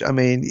witch. I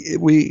mean,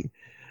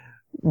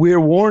 we're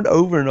warned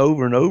over and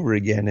over and over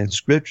again in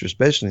Scripture,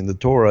 especially in the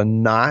Torah,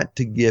 not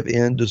to give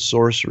in to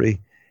sorcery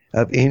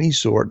of any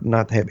sort,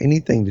 not to have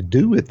anything to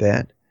do with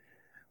that.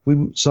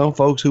 Some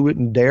folks who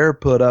wouldn't dare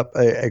put up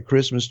a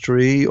Christmas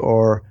tree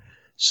or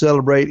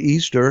celebrate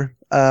Easter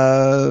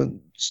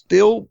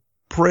still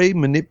pray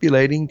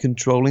manipulating,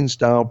 controlling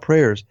style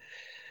prayers.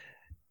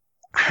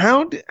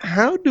 How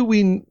do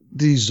we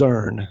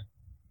discern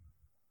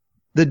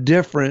the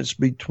difference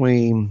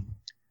between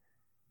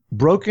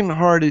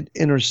brokenhearted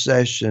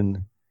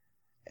intercession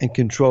and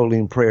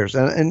controlling prayers?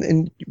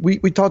 And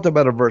we talked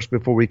about a verse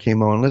before we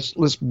came on.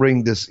 Let's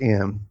bring this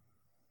in.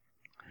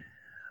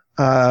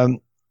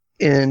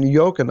 in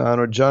Yochanan,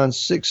 or John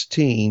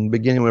 16,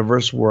 beginning with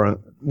verse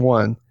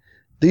 1,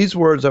 these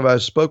words have I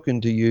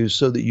spoken to you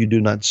so that you do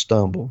not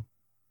stumble.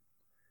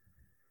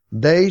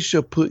 They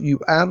shall put you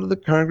out of the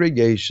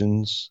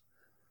congregations,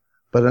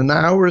 but an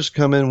hour is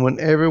coming when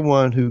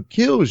everyone who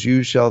kills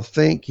you shall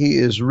think he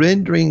is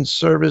rendering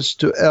service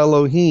to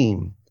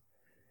Elohim.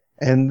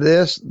 And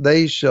this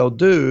they shall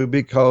do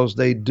because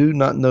they do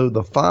not know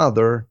the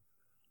Father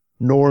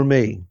nor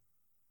me.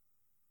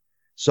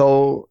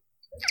 So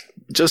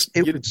just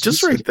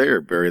right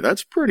there, Barry,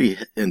 that's pretty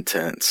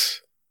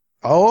intense.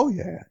 Oh,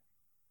 yeah.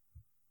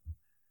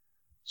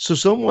 So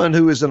someone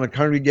who is in a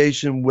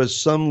congregation with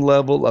some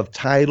level of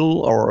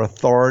title or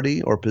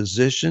authority or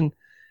position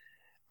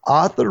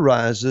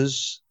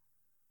authorizes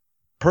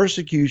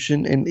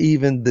persecution and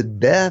even the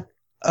death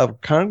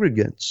of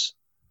congregants.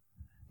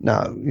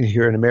 Now,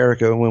 here in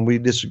America, when we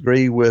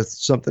disagree with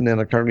something in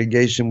a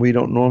congregation, we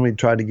don't normally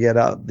try to get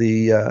out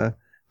the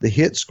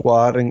hit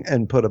squad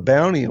and put a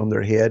bounty on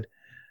their head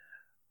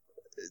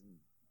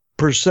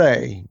per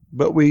se,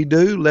 but we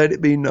do let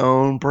it be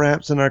known,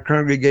 perhaps in our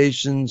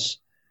congregations,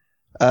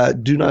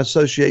 do not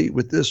associate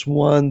with this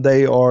one.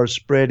 They are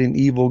spreading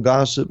evil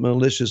gossip,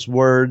 malicious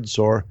words,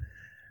 or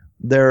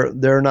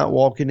they're not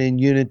walking in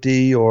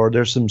unity, or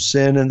there's some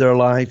sin in their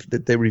life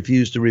that they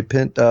refuse to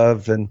repent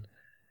of,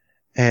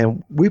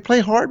 and we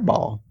play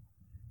hardball.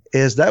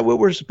 Is that what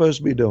we're supposed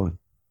to be doing?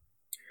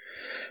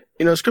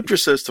 You know, Scripture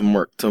says to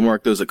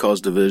mark those that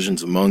cause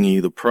divisions among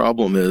you. The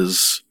problem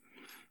is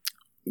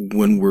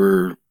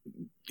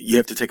you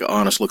have to take an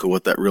honest look at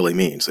what that really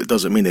means. It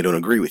doesn't mean they don't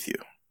agree with you.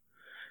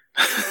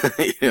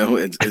 You know,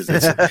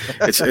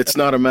 it's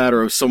not a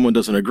matter of someone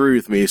doesn't agree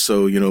with me,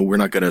 so, you know, we're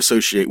not going to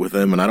associate with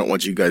them, and I don't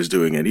want you guys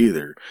doing it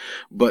either.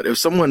 But if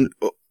someone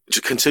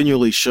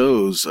continually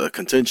shows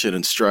contention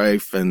and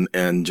strife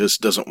and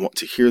just doesn't want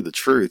to hear the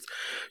truth,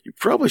 you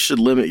probably should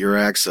limit your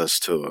access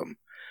to them.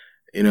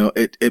 You know,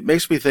 it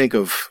makes me think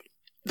of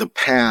the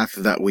path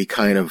that we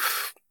kind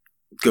of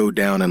go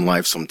down in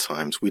life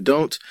sometimes. We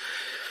don't.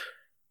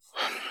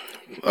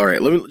 All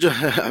right,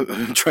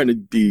 I'm trying to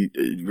be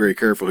very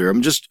careful here.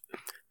 I'm just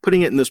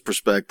putting it in this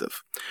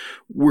perspective.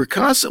 We're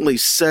constantly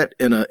set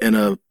in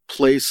a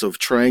place of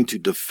trying to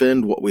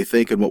defend what we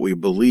think and what we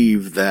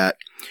believe, that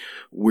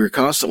we're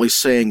constantly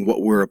saying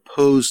what we're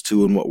opposed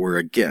to and what we're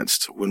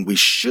against, when we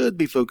should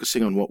be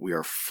focusing on what we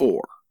are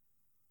for.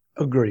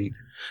 Agreed.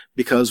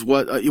 Because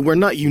we're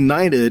not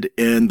united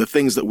in the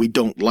things that we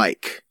don't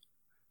like.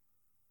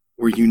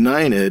 We're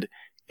united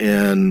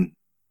in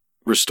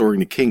restoring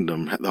the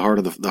kingdom, the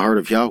heart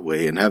of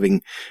Yahweh, and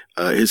having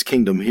His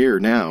kingdom here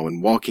now,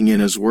 and walking in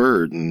His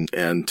word, and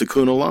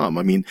tikkun olam.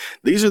 I mean,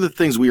 these are the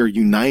things we are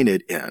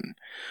united in,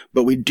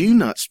 but we do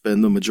not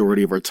spend the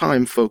majority of our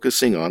time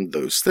focusing on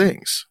those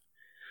things.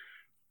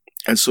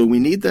 And so we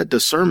need that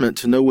discernment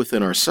to know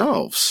within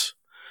ourselves,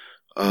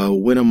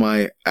 when am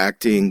I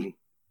acting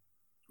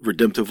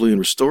redemptively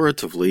and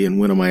restoratively, and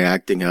when am I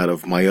acting out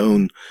of my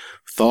own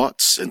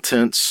thoughts,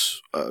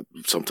 intents,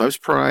 sometimes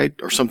pride,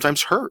 or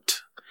sometimes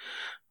hurt?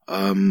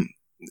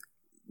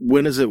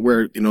 When is it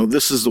where, you know,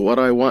 this is what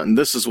I want and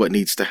this is what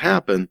needs to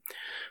happen,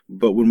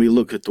 but when we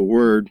look at the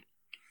word,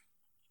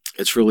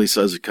 it really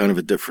says kind of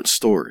a different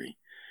story.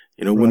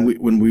 You know, right.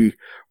 when we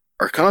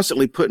are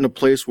constantly put in a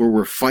place where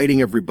we're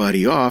fighting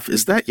everybody off,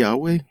 is that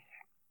Yahweh?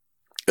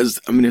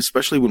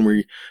 Especially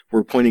when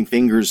we're pointing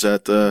fingers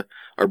at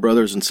our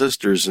brothers and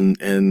sisters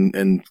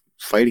and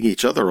fighting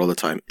each other all the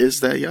time, is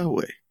that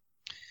Yahweh?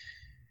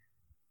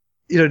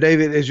 You know,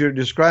 David, as you're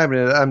describing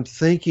it, I'm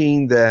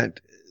thinking that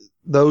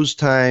those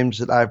times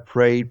that I've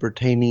prayed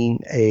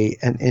pertaining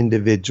an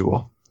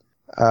individual,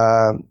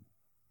 and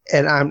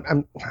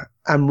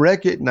I'm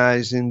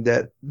recognizing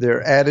that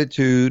their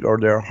attitude or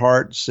their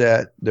heart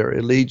set, their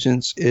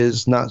allegiance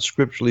is not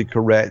scripturally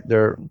correct.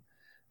 They're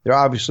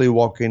obviously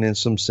walking in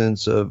some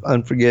sense of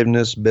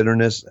unforgiveness,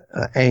 bitterness,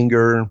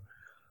 anger,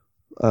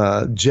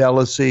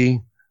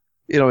 jealousy.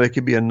 You know, it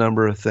could be a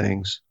number of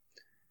things.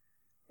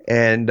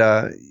 And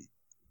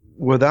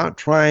without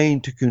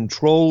trying to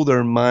control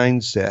their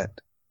mindset,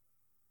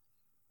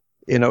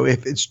 you know,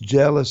 if it's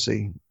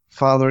jealousy,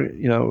 Father,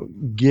 you know,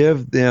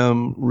 give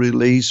them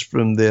release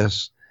from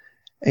this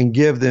and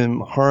give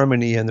them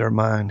harmony in their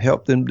mind.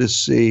 Help them to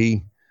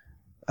see,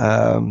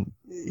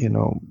 you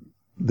know,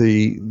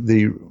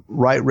 the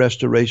right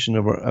restoration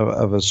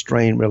of a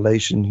strained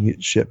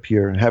relationship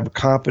here. Have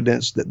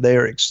confidence that they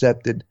are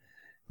accepted.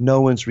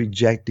 No one's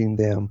rejecting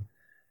them.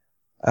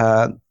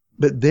 But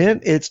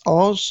then it's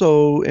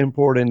also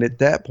important at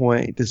that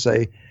point to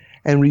say,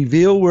 and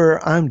reveal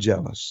where I'm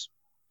jealous.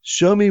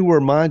 Show me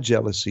where my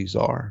jealousies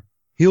are.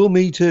 Heal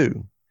me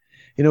too.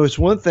 You know, it's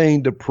one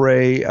thing to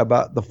pray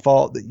about the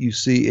fault that you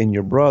see in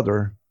your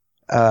brother.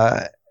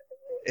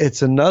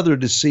 It's another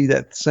to see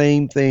that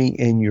same thing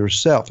in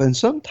yourself. And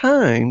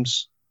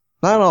sometimes,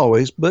 not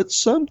always, but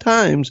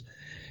sometimes,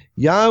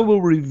 Yah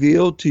will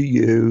reveal to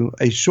you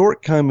a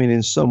shortcoming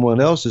in someone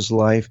else's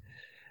life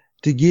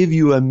to give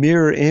you a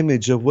mirror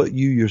image of what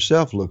you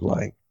yourself look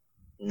like.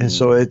 And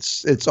so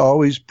it's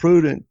always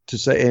prudent to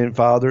say, and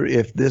Father,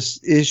 if this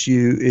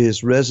issue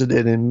is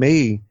resident in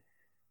me,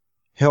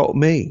 help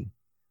me.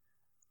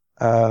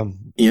 That's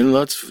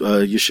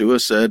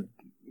Yeshua said,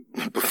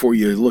 before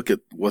you look at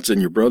what's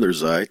in your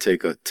brother's eye,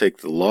 take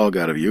the log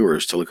out of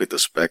yours to look at the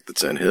speck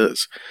that's in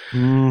his.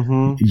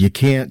 Mm-hmm. You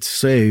can't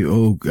say,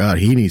 "Oh God,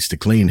 he needs to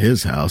clean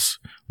his house,"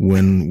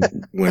 when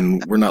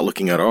we're not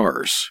looking at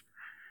ours.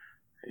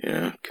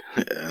 Yeah,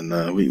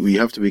 and we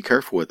have to be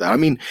careful with that. I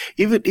mean,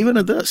 even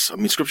in this, I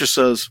mean, Scripture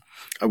says,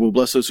 "I will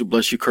bless those who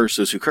bless you, curse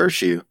those who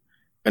curse you,"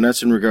 and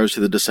that's in regards to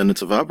the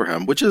descendants of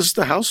Abraham, which is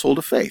the household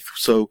of faith.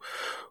 So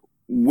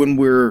when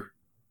we're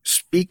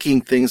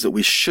speaking things that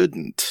we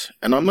shouldn't,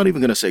 and I'm not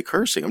even going to say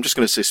cursing, I'm just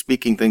going to say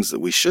speaking things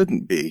that we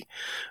shouldn't be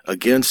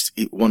against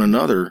one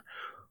another,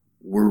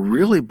 we're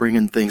really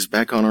bringing things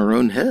back on our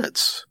own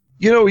heads.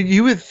 You know,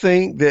 you would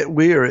think that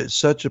we are at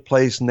such a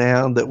place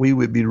now that we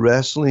would be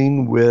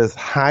wrestling with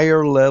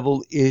higher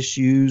level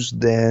issues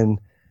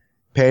than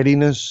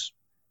pettiness,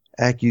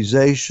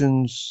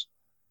 accusations,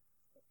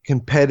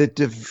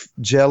 competitive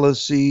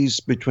jealousies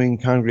between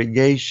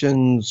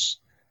congregations,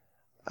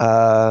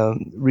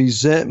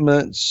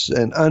 resentments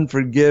and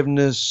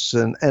unforgiveness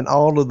and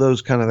all of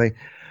those kind of things.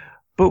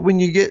 But when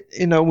you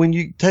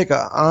take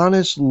an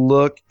honest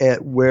look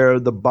at where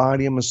the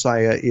body of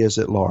Messiah is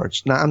at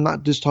large, now I'm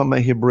not just talking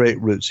about Hebraic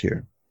roots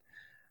here,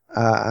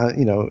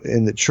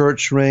 in the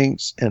church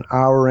ranks and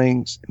our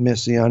ranks,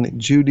 Messianic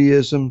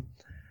Judaism,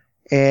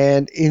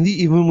 and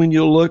even when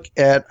you look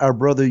at our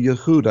brother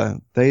Yehuda,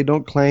 they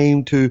don't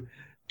claim to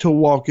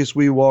walk as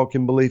we walk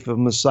in belief of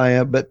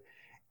Messiah, but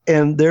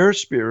in their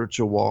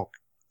spiritual walk,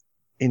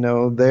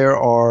 there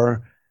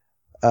are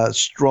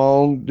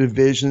strong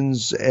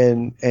divisions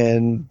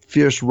and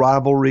fierce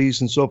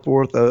rivalries and so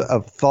forth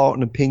of thought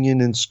and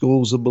opinion in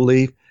schools of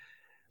belief.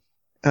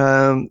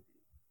 But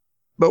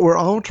we're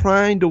all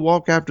trying to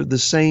walk after the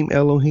same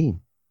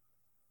Elohim.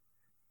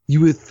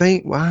 You would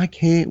think, why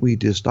can't we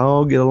just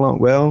all get along?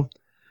 Well,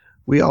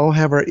 we all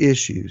have our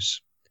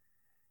issues.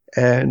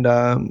 And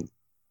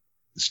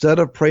instead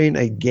of praying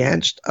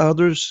against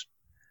others,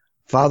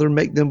 Father,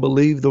 make them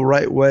believe the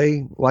right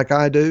way like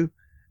I do.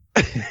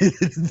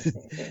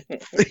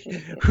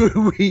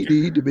 We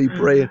need to be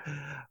praying,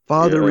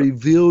 Father,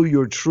 reveal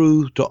your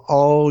truth to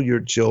all your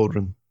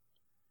children.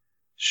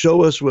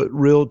 Show us what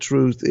real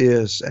truth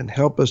is and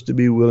help us to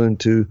be willing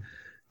to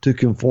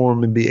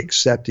conform and be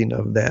accepting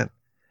of that.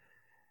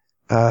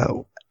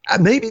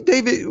 Maybe,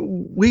 David,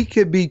 we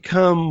could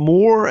become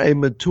more a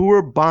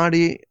mature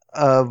body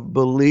of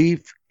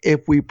belief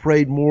if we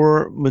prayed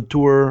more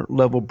mature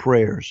level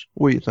prayers.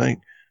 What do you think?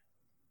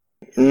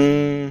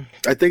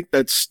 I think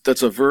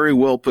that's a very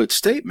well put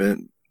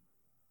statement.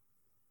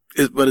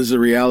 But is the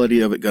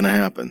reality of it going to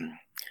happen?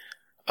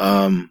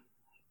 I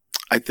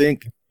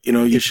think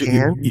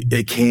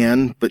it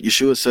can, but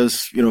Yeshua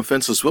says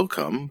offenses will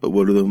come, but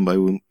what are them by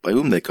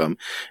whom they come?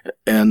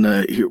 And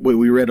here, what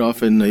we read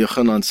off in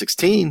Yochanan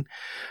 16,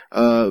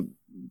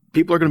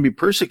 people are going to be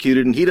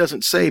persecuted, and he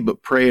doesn't say,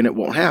 but pray and it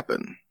won't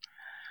happen.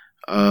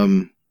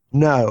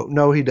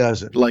 No, he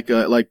doesn't. Like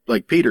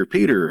Peter.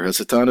 Peter,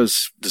 Satan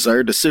has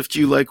desired to sift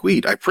you like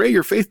wheat. I pray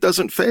your faith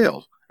doesn't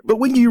fail. But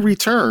when you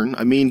return,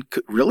 I mean,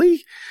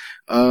 really?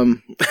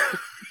 And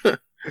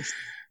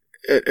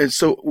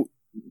so,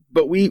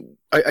 but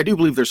I do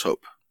believe there's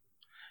hope.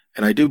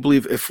 And I do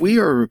believe if we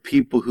are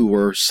people who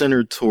are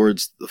centered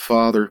towards the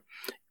Father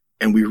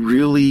and we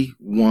really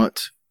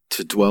want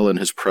to dwell in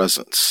his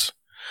presence,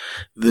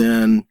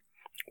 then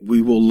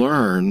we will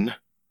learn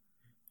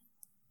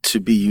to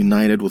be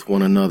united with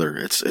one another.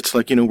 It's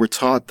like, we're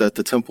taught that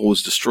the temple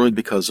was destroyed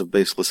because of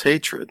baseless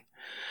hatred.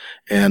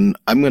 And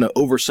I'm going to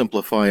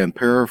oversimplify and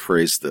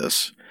paraphrase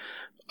this.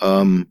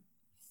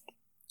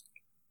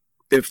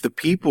 If the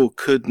people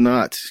could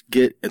not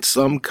get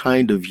some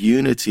kind of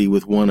unity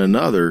with one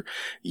another,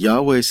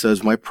 Yahweh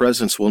says, my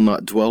presence will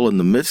not dwell in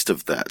the midst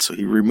of that. So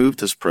he removed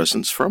his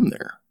presence from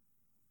there.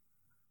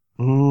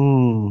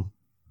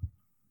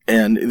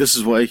 And this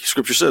is why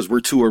Scripture says, where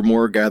two or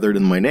more gathered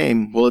in my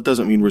name. Well, it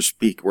doesn't mean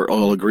we're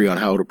all agree on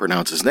how to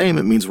pronounce his name.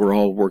 It means we're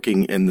all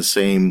working in the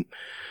same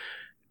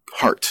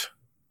heart,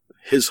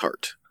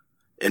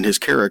 and his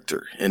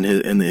character, and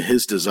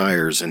his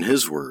desires, and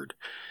his word.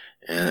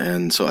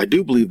 And so I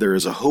do believe there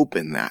is a hope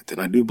in that.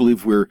 And I do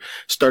believe we're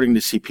starting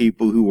to see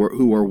people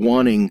who are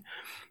wanting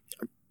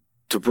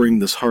to bring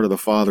this heart of the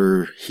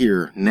Father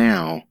here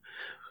now.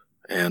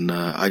 And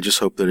I just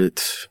hope that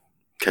it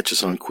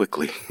catches on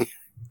quickly.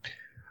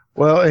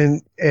 Well,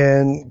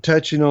 and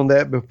touching on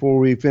that before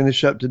we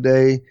finish up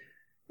today,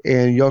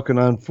 in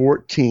Yochanan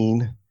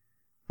 14,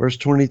 verse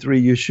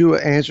 23,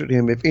 Yeshua answered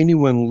him, if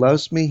anyone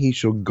loves me, he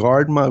shall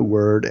guard my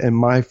word, and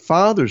my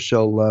Father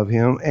shall love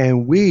him,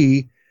 and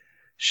we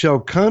shall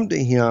come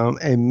to him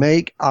and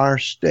make our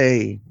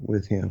stay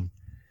with him.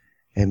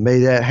 And may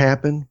that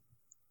happen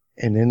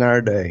and in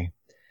our day.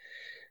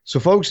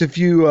 So, folks, if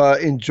you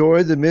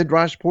enjoy the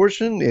Midrash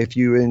portion, if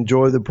you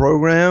enjoy the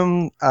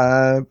program,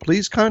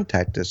 please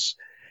contact us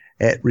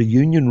at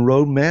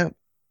reunionroadmap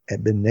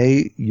at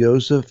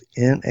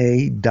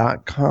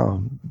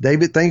B'naiYosefNA.com.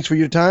 David, thanks for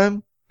your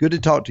time. Good to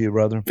talk to you,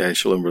 brother. Yeah,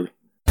 shalom, brother.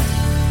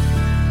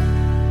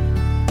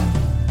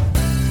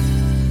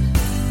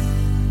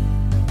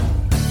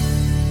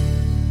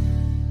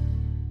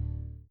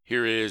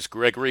 Here is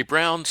Gregory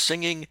Brown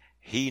singing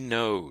He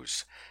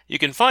Knows. You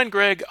can find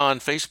Greg on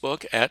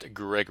Facebook at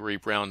Gregory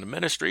Brown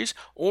Ministries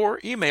or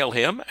email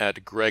him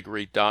at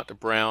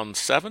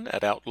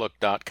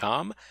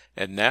gregory.brown7@outlook.com.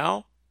 And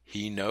now,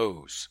 He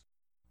Knows.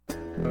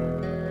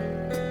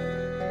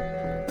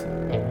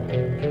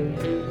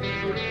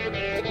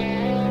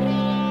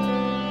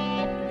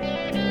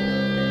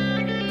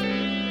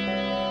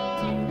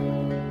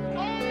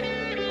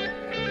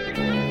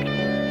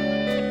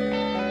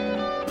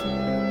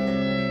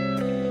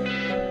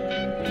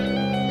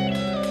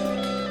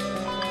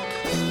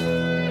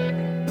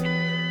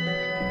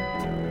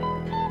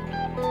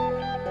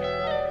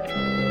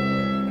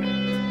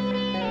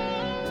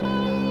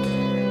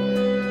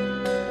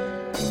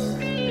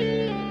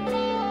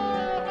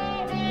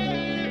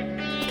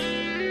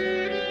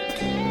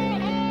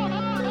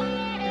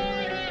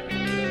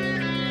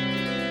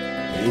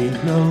 He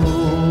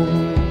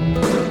knows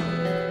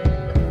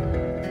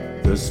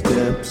the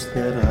steps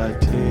that I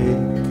take,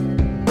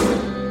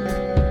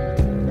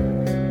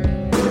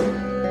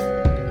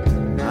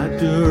 my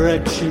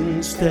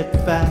direction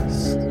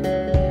steadfast,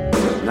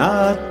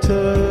 not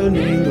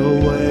turning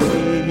away.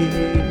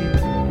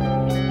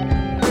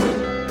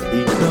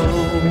 He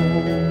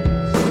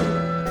knows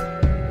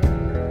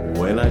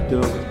when I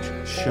don't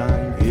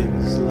shine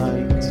His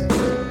light.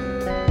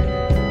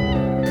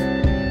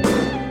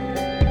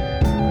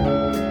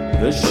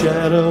 The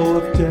shadow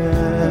of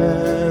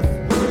death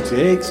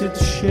takes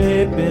its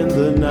shape in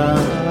the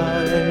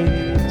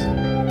night.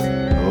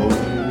 Oh,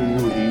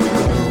 He knows.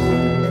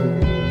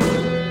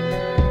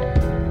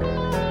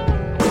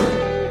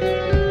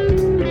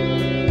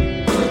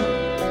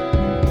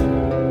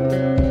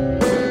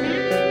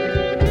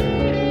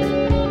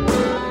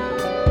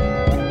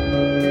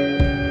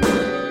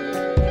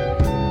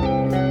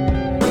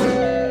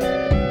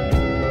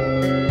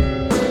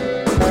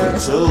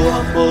 So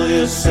humble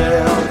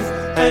yourself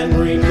and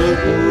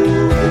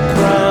remove the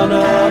crown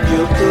of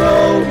your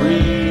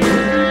glory.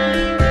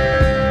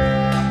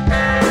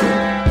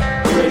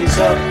 Raise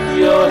up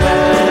your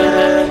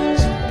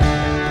hands,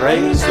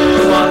 praise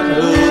the one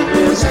who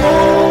is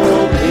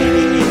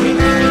holy.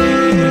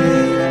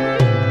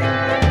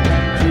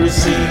 To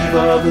receive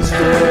of His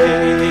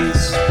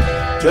grace,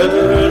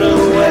 turn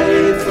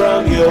away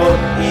from your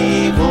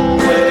evil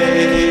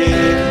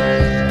ways.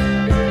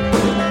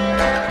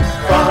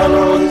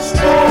 Follow His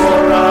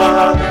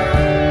Torah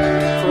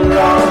for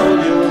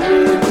all your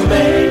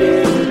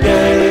remaining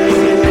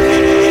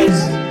days.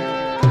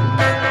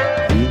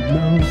 He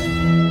knows.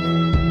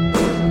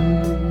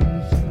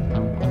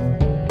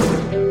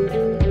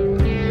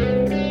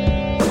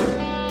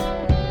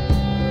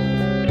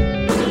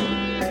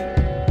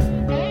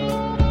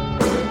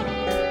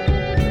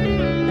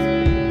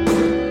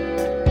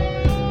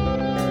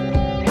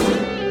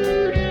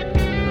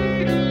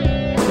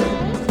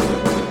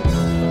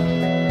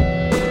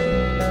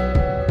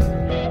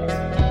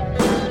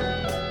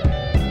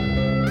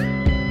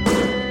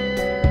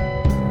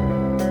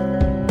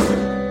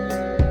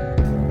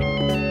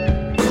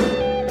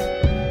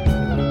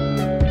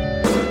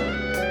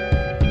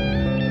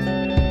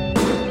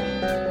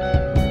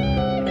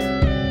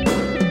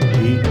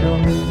 He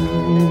knows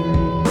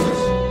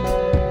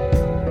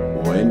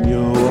when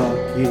you're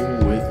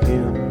walking with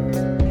Him.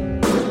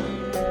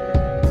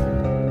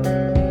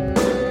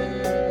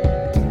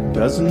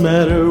 Doesn't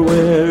matter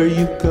where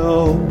you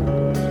go,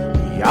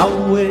 He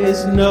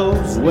always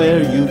knows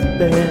where you've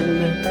been.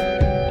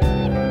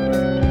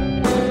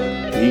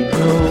 He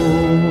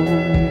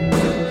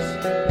knows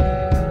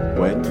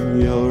when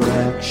your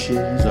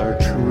actions are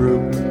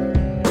true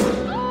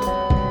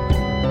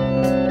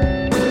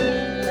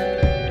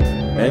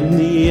and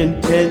the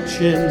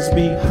intentions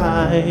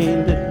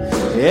behind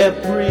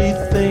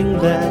everything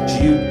that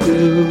you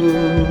do.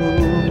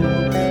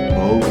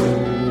 Oh,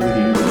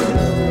 He knows.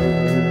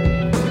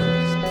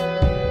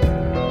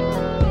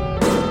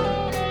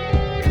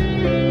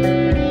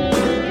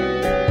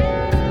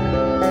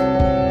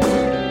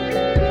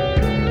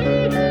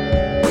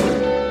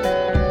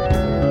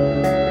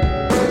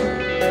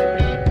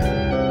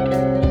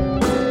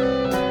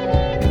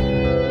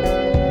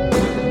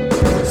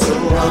 So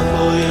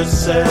humble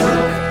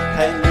yourself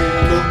and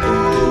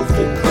remove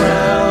the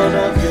crown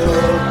of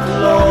your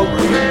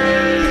glory.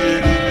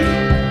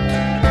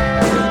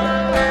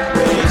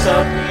 Raise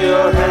up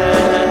your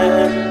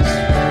hands,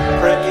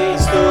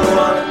 praise the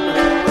one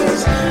who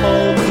is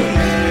holy.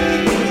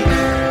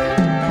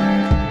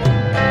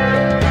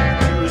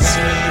 To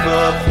receive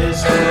of His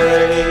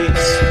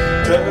grace,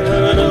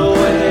 turn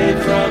away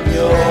from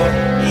your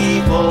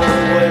evil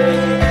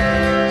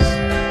ways.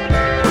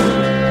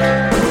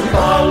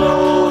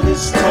 Follow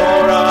His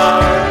Torah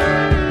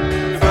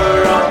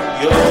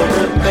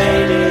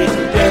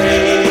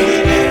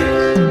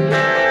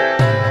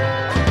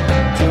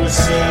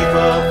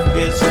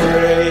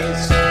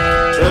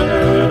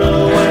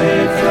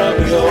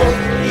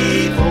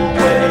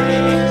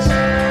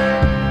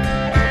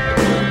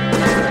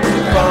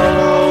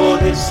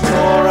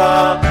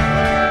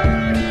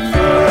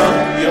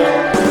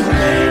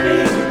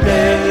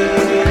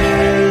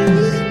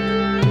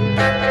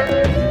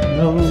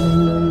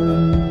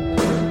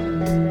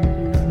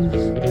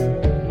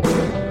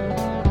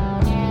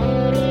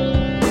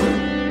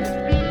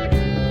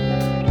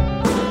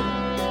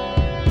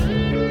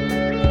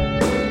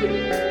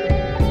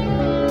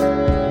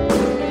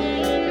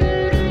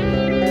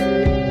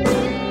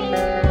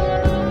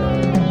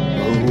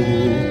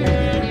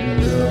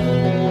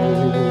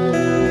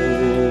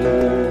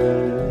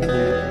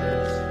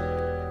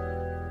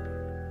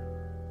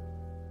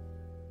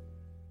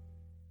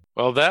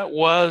that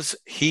was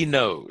He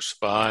Knows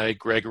by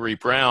Gregory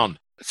Brown.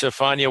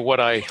 Sophania,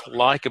 what I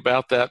like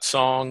about that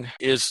song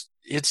is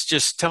it's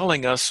just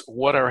telling us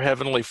what our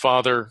Heavenly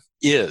Father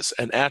is,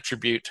 an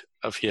attribute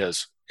of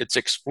His. It's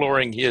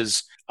exploring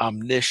His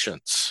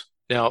omniscience.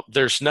 Now,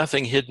 there's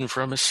nothing hidden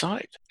from His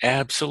sight.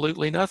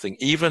 Absolutely nothing.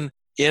 Even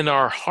in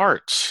our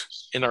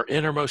hearts, in our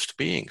innermost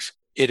beings.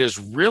 It is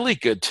really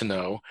good to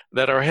know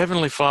that our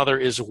Heavenly Father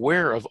is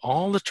aware of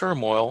all the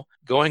turmoil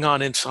going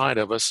on inside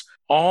of us,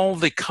 all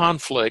the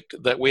conflict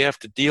that we have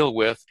to deal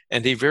with,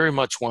 and He very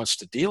much wants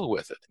to deal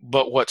with it.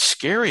 But what's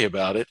scary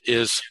about it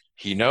is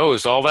He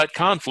knows all that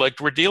conflict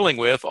we're dealing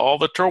with, all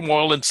the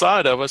turmoil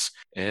inside of us,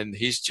 and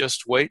He's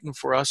just waiting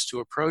for us to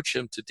approach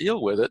Him to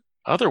deal with it.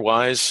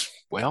 Otherwise,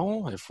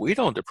 well, if we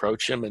don't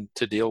approach Him and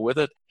to deal with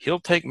it, He'll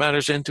take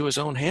matters into His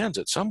own hands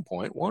at some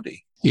point, won't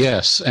He?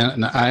 Yes,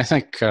 and I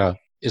think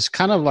it's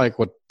kind of like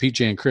what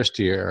PJ and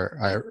Christi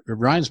are. It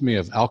reminds me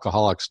of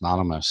Alcoholics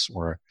Anonymous,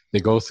 where they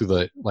go through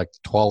the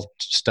 12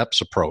 steps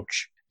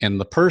approach. And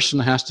the person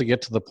has to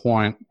get to the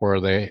point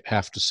where they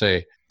have to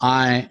say,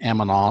 I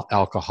am an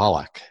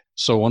alcoholic.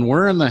 So when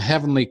we're in the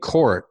heavenly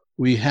court,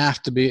 we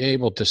have to be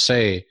able to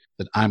say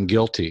that I'm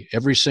guilty.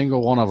 Every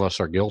single one of us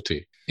are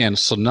guilty. And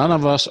so none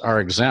of us are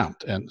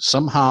exempt. And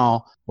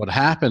somehow what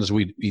happens,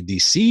 we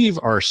deceive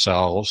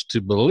ourselves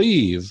to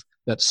believe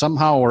that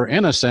somehow we're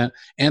innocent,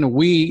 and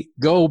we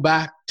go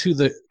back to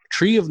the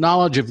tree of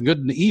knowledge of good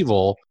and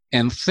evil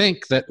and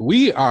think that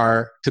we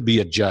are to be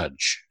a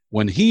judge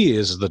when He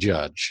is the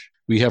judge.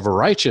 We have a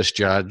righteous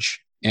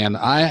judge, and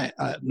I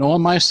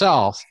knowing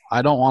myself,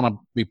 I don't want to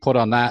be put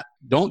on that.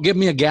 Don't give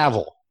me a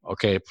gavel,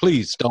 okay?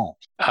 Please don't.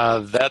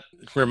 That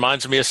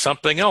reminds me of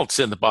something else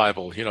in the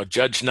Bible.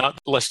 Judge not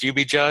lest you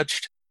be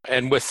judged.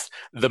 And with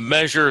the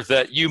measure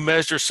that you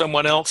measure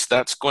someone else,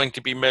 that's going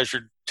to be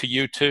measured to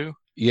you too.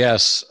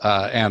 Yes,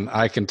 and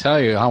I can tell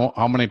you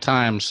how many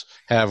times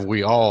have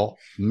we all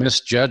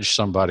misjudged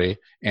somebody,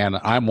 and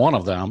I'm one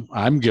of them.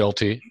 I'm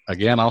guilty.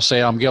 Again, I'll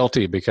say I'm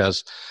guilty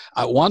because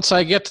once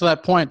I get to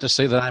that point to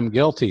say that I'm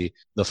guilty,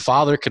 the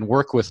Father can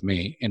work with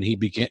me, and He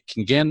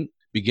can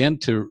begin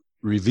to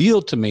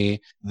reveal to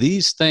me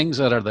these things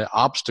that are the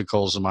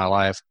obstacles in my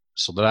life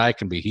so that I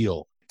can be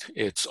healed.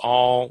 It's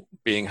all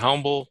being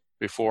humble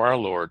before our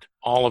Lord,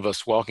 all of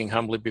us walking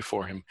humbly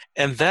before Him.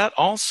 And that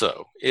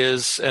also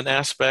is an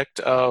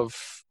aspect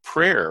of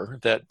prayer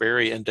that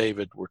Barry and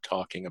David were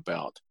talking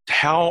about.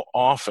 How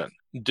often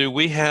do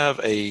we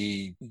have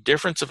a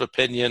difference of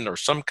opinion or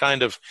some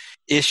kind of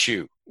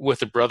issue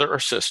with a brother or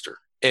sister?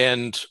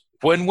 And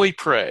when we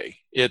pray,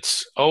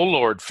 it's, oh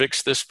Lord,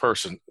 fix this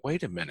person.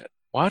 Wait a minute.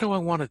 Why do I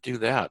want to do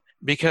that?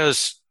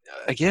 Because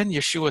again,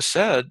 Yeshua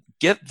said,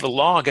 get the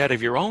log out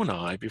of your own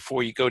eye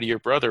before you go to your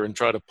brother and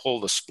try to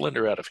pull the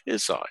splinter out of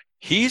his eye.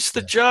 He's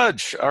the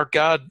judge. Our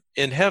God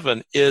in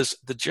heaven is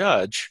the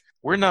judge.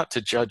 We're not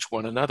to judge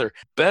one another.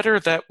 Better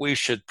that we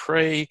should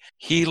pray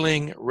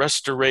healing,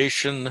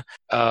 restoration.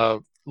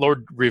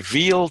 Lord,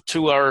 reveal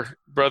to our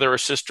brother or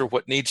sister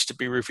what needs to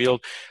be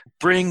revealed.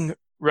 Bring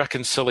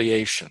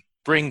reconciliation.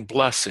 Bring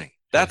blessing.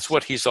 That's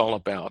what He's all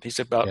about. He's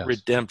about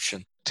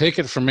redemption. Take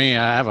it from me,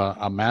 I have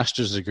a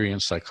master's degree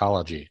in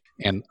psychology.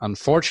 And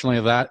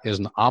unfortunately, that is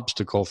an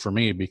obstacle for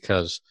me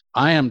because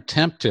I am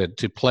tempted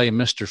to play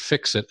Mr.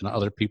 Fix-It in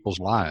other people's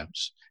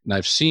lives. And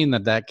I've seen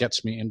that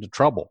gets me into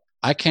trouble.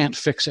 I can't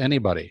fix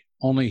anybody.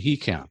 Only He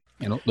can.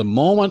 The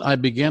moment I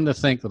begin to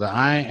think that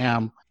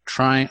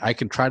I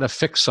can try to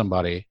fix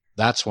somebody,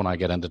 that's when I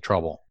get into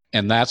trouble.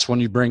 And that's when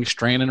you bring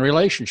strain in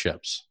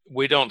relationships.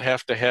 We don't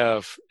have to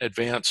have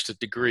advanced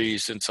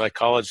degrees in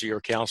psychology or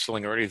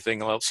counseling or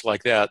anything else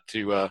like that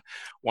to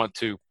want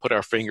to put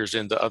our fingers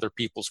into other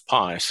people's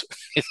pies.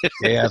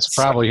 Yeah, it's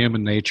probably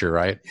human nature,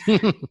 right?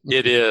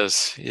 It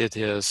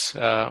is.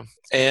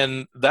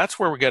 And that's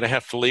where we're going to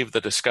have to leave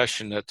the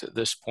discussion at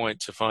this point,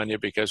 Sophania,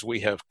 because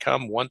we have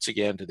come once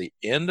again to the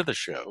end of the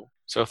show.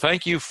 So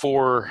thank you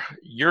for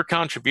your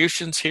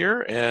contributions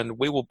here, and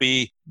we will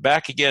be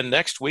back again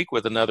next week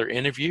with another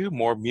interview,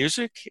 more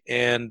music,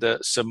 and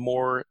some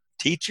more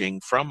teaching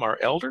from our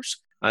elders.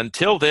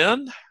 Until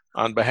then,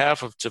 on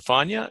behalf of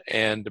Sophania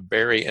and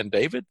Barry and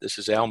David, this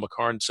is Al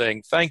McCarn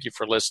saying thank you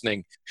for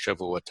listening.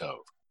 Shavua Tov.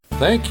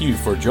 Thank you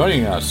for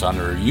joining us on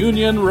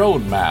Reunion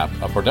Roadmap,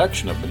 a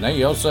production of B'nai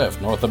Yosef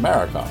North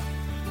America.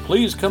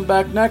 Please come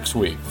back next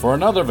week for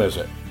another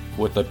visit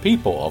with the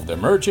people of the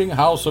emerging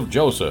House of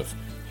Joseph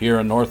here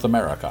in North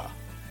America.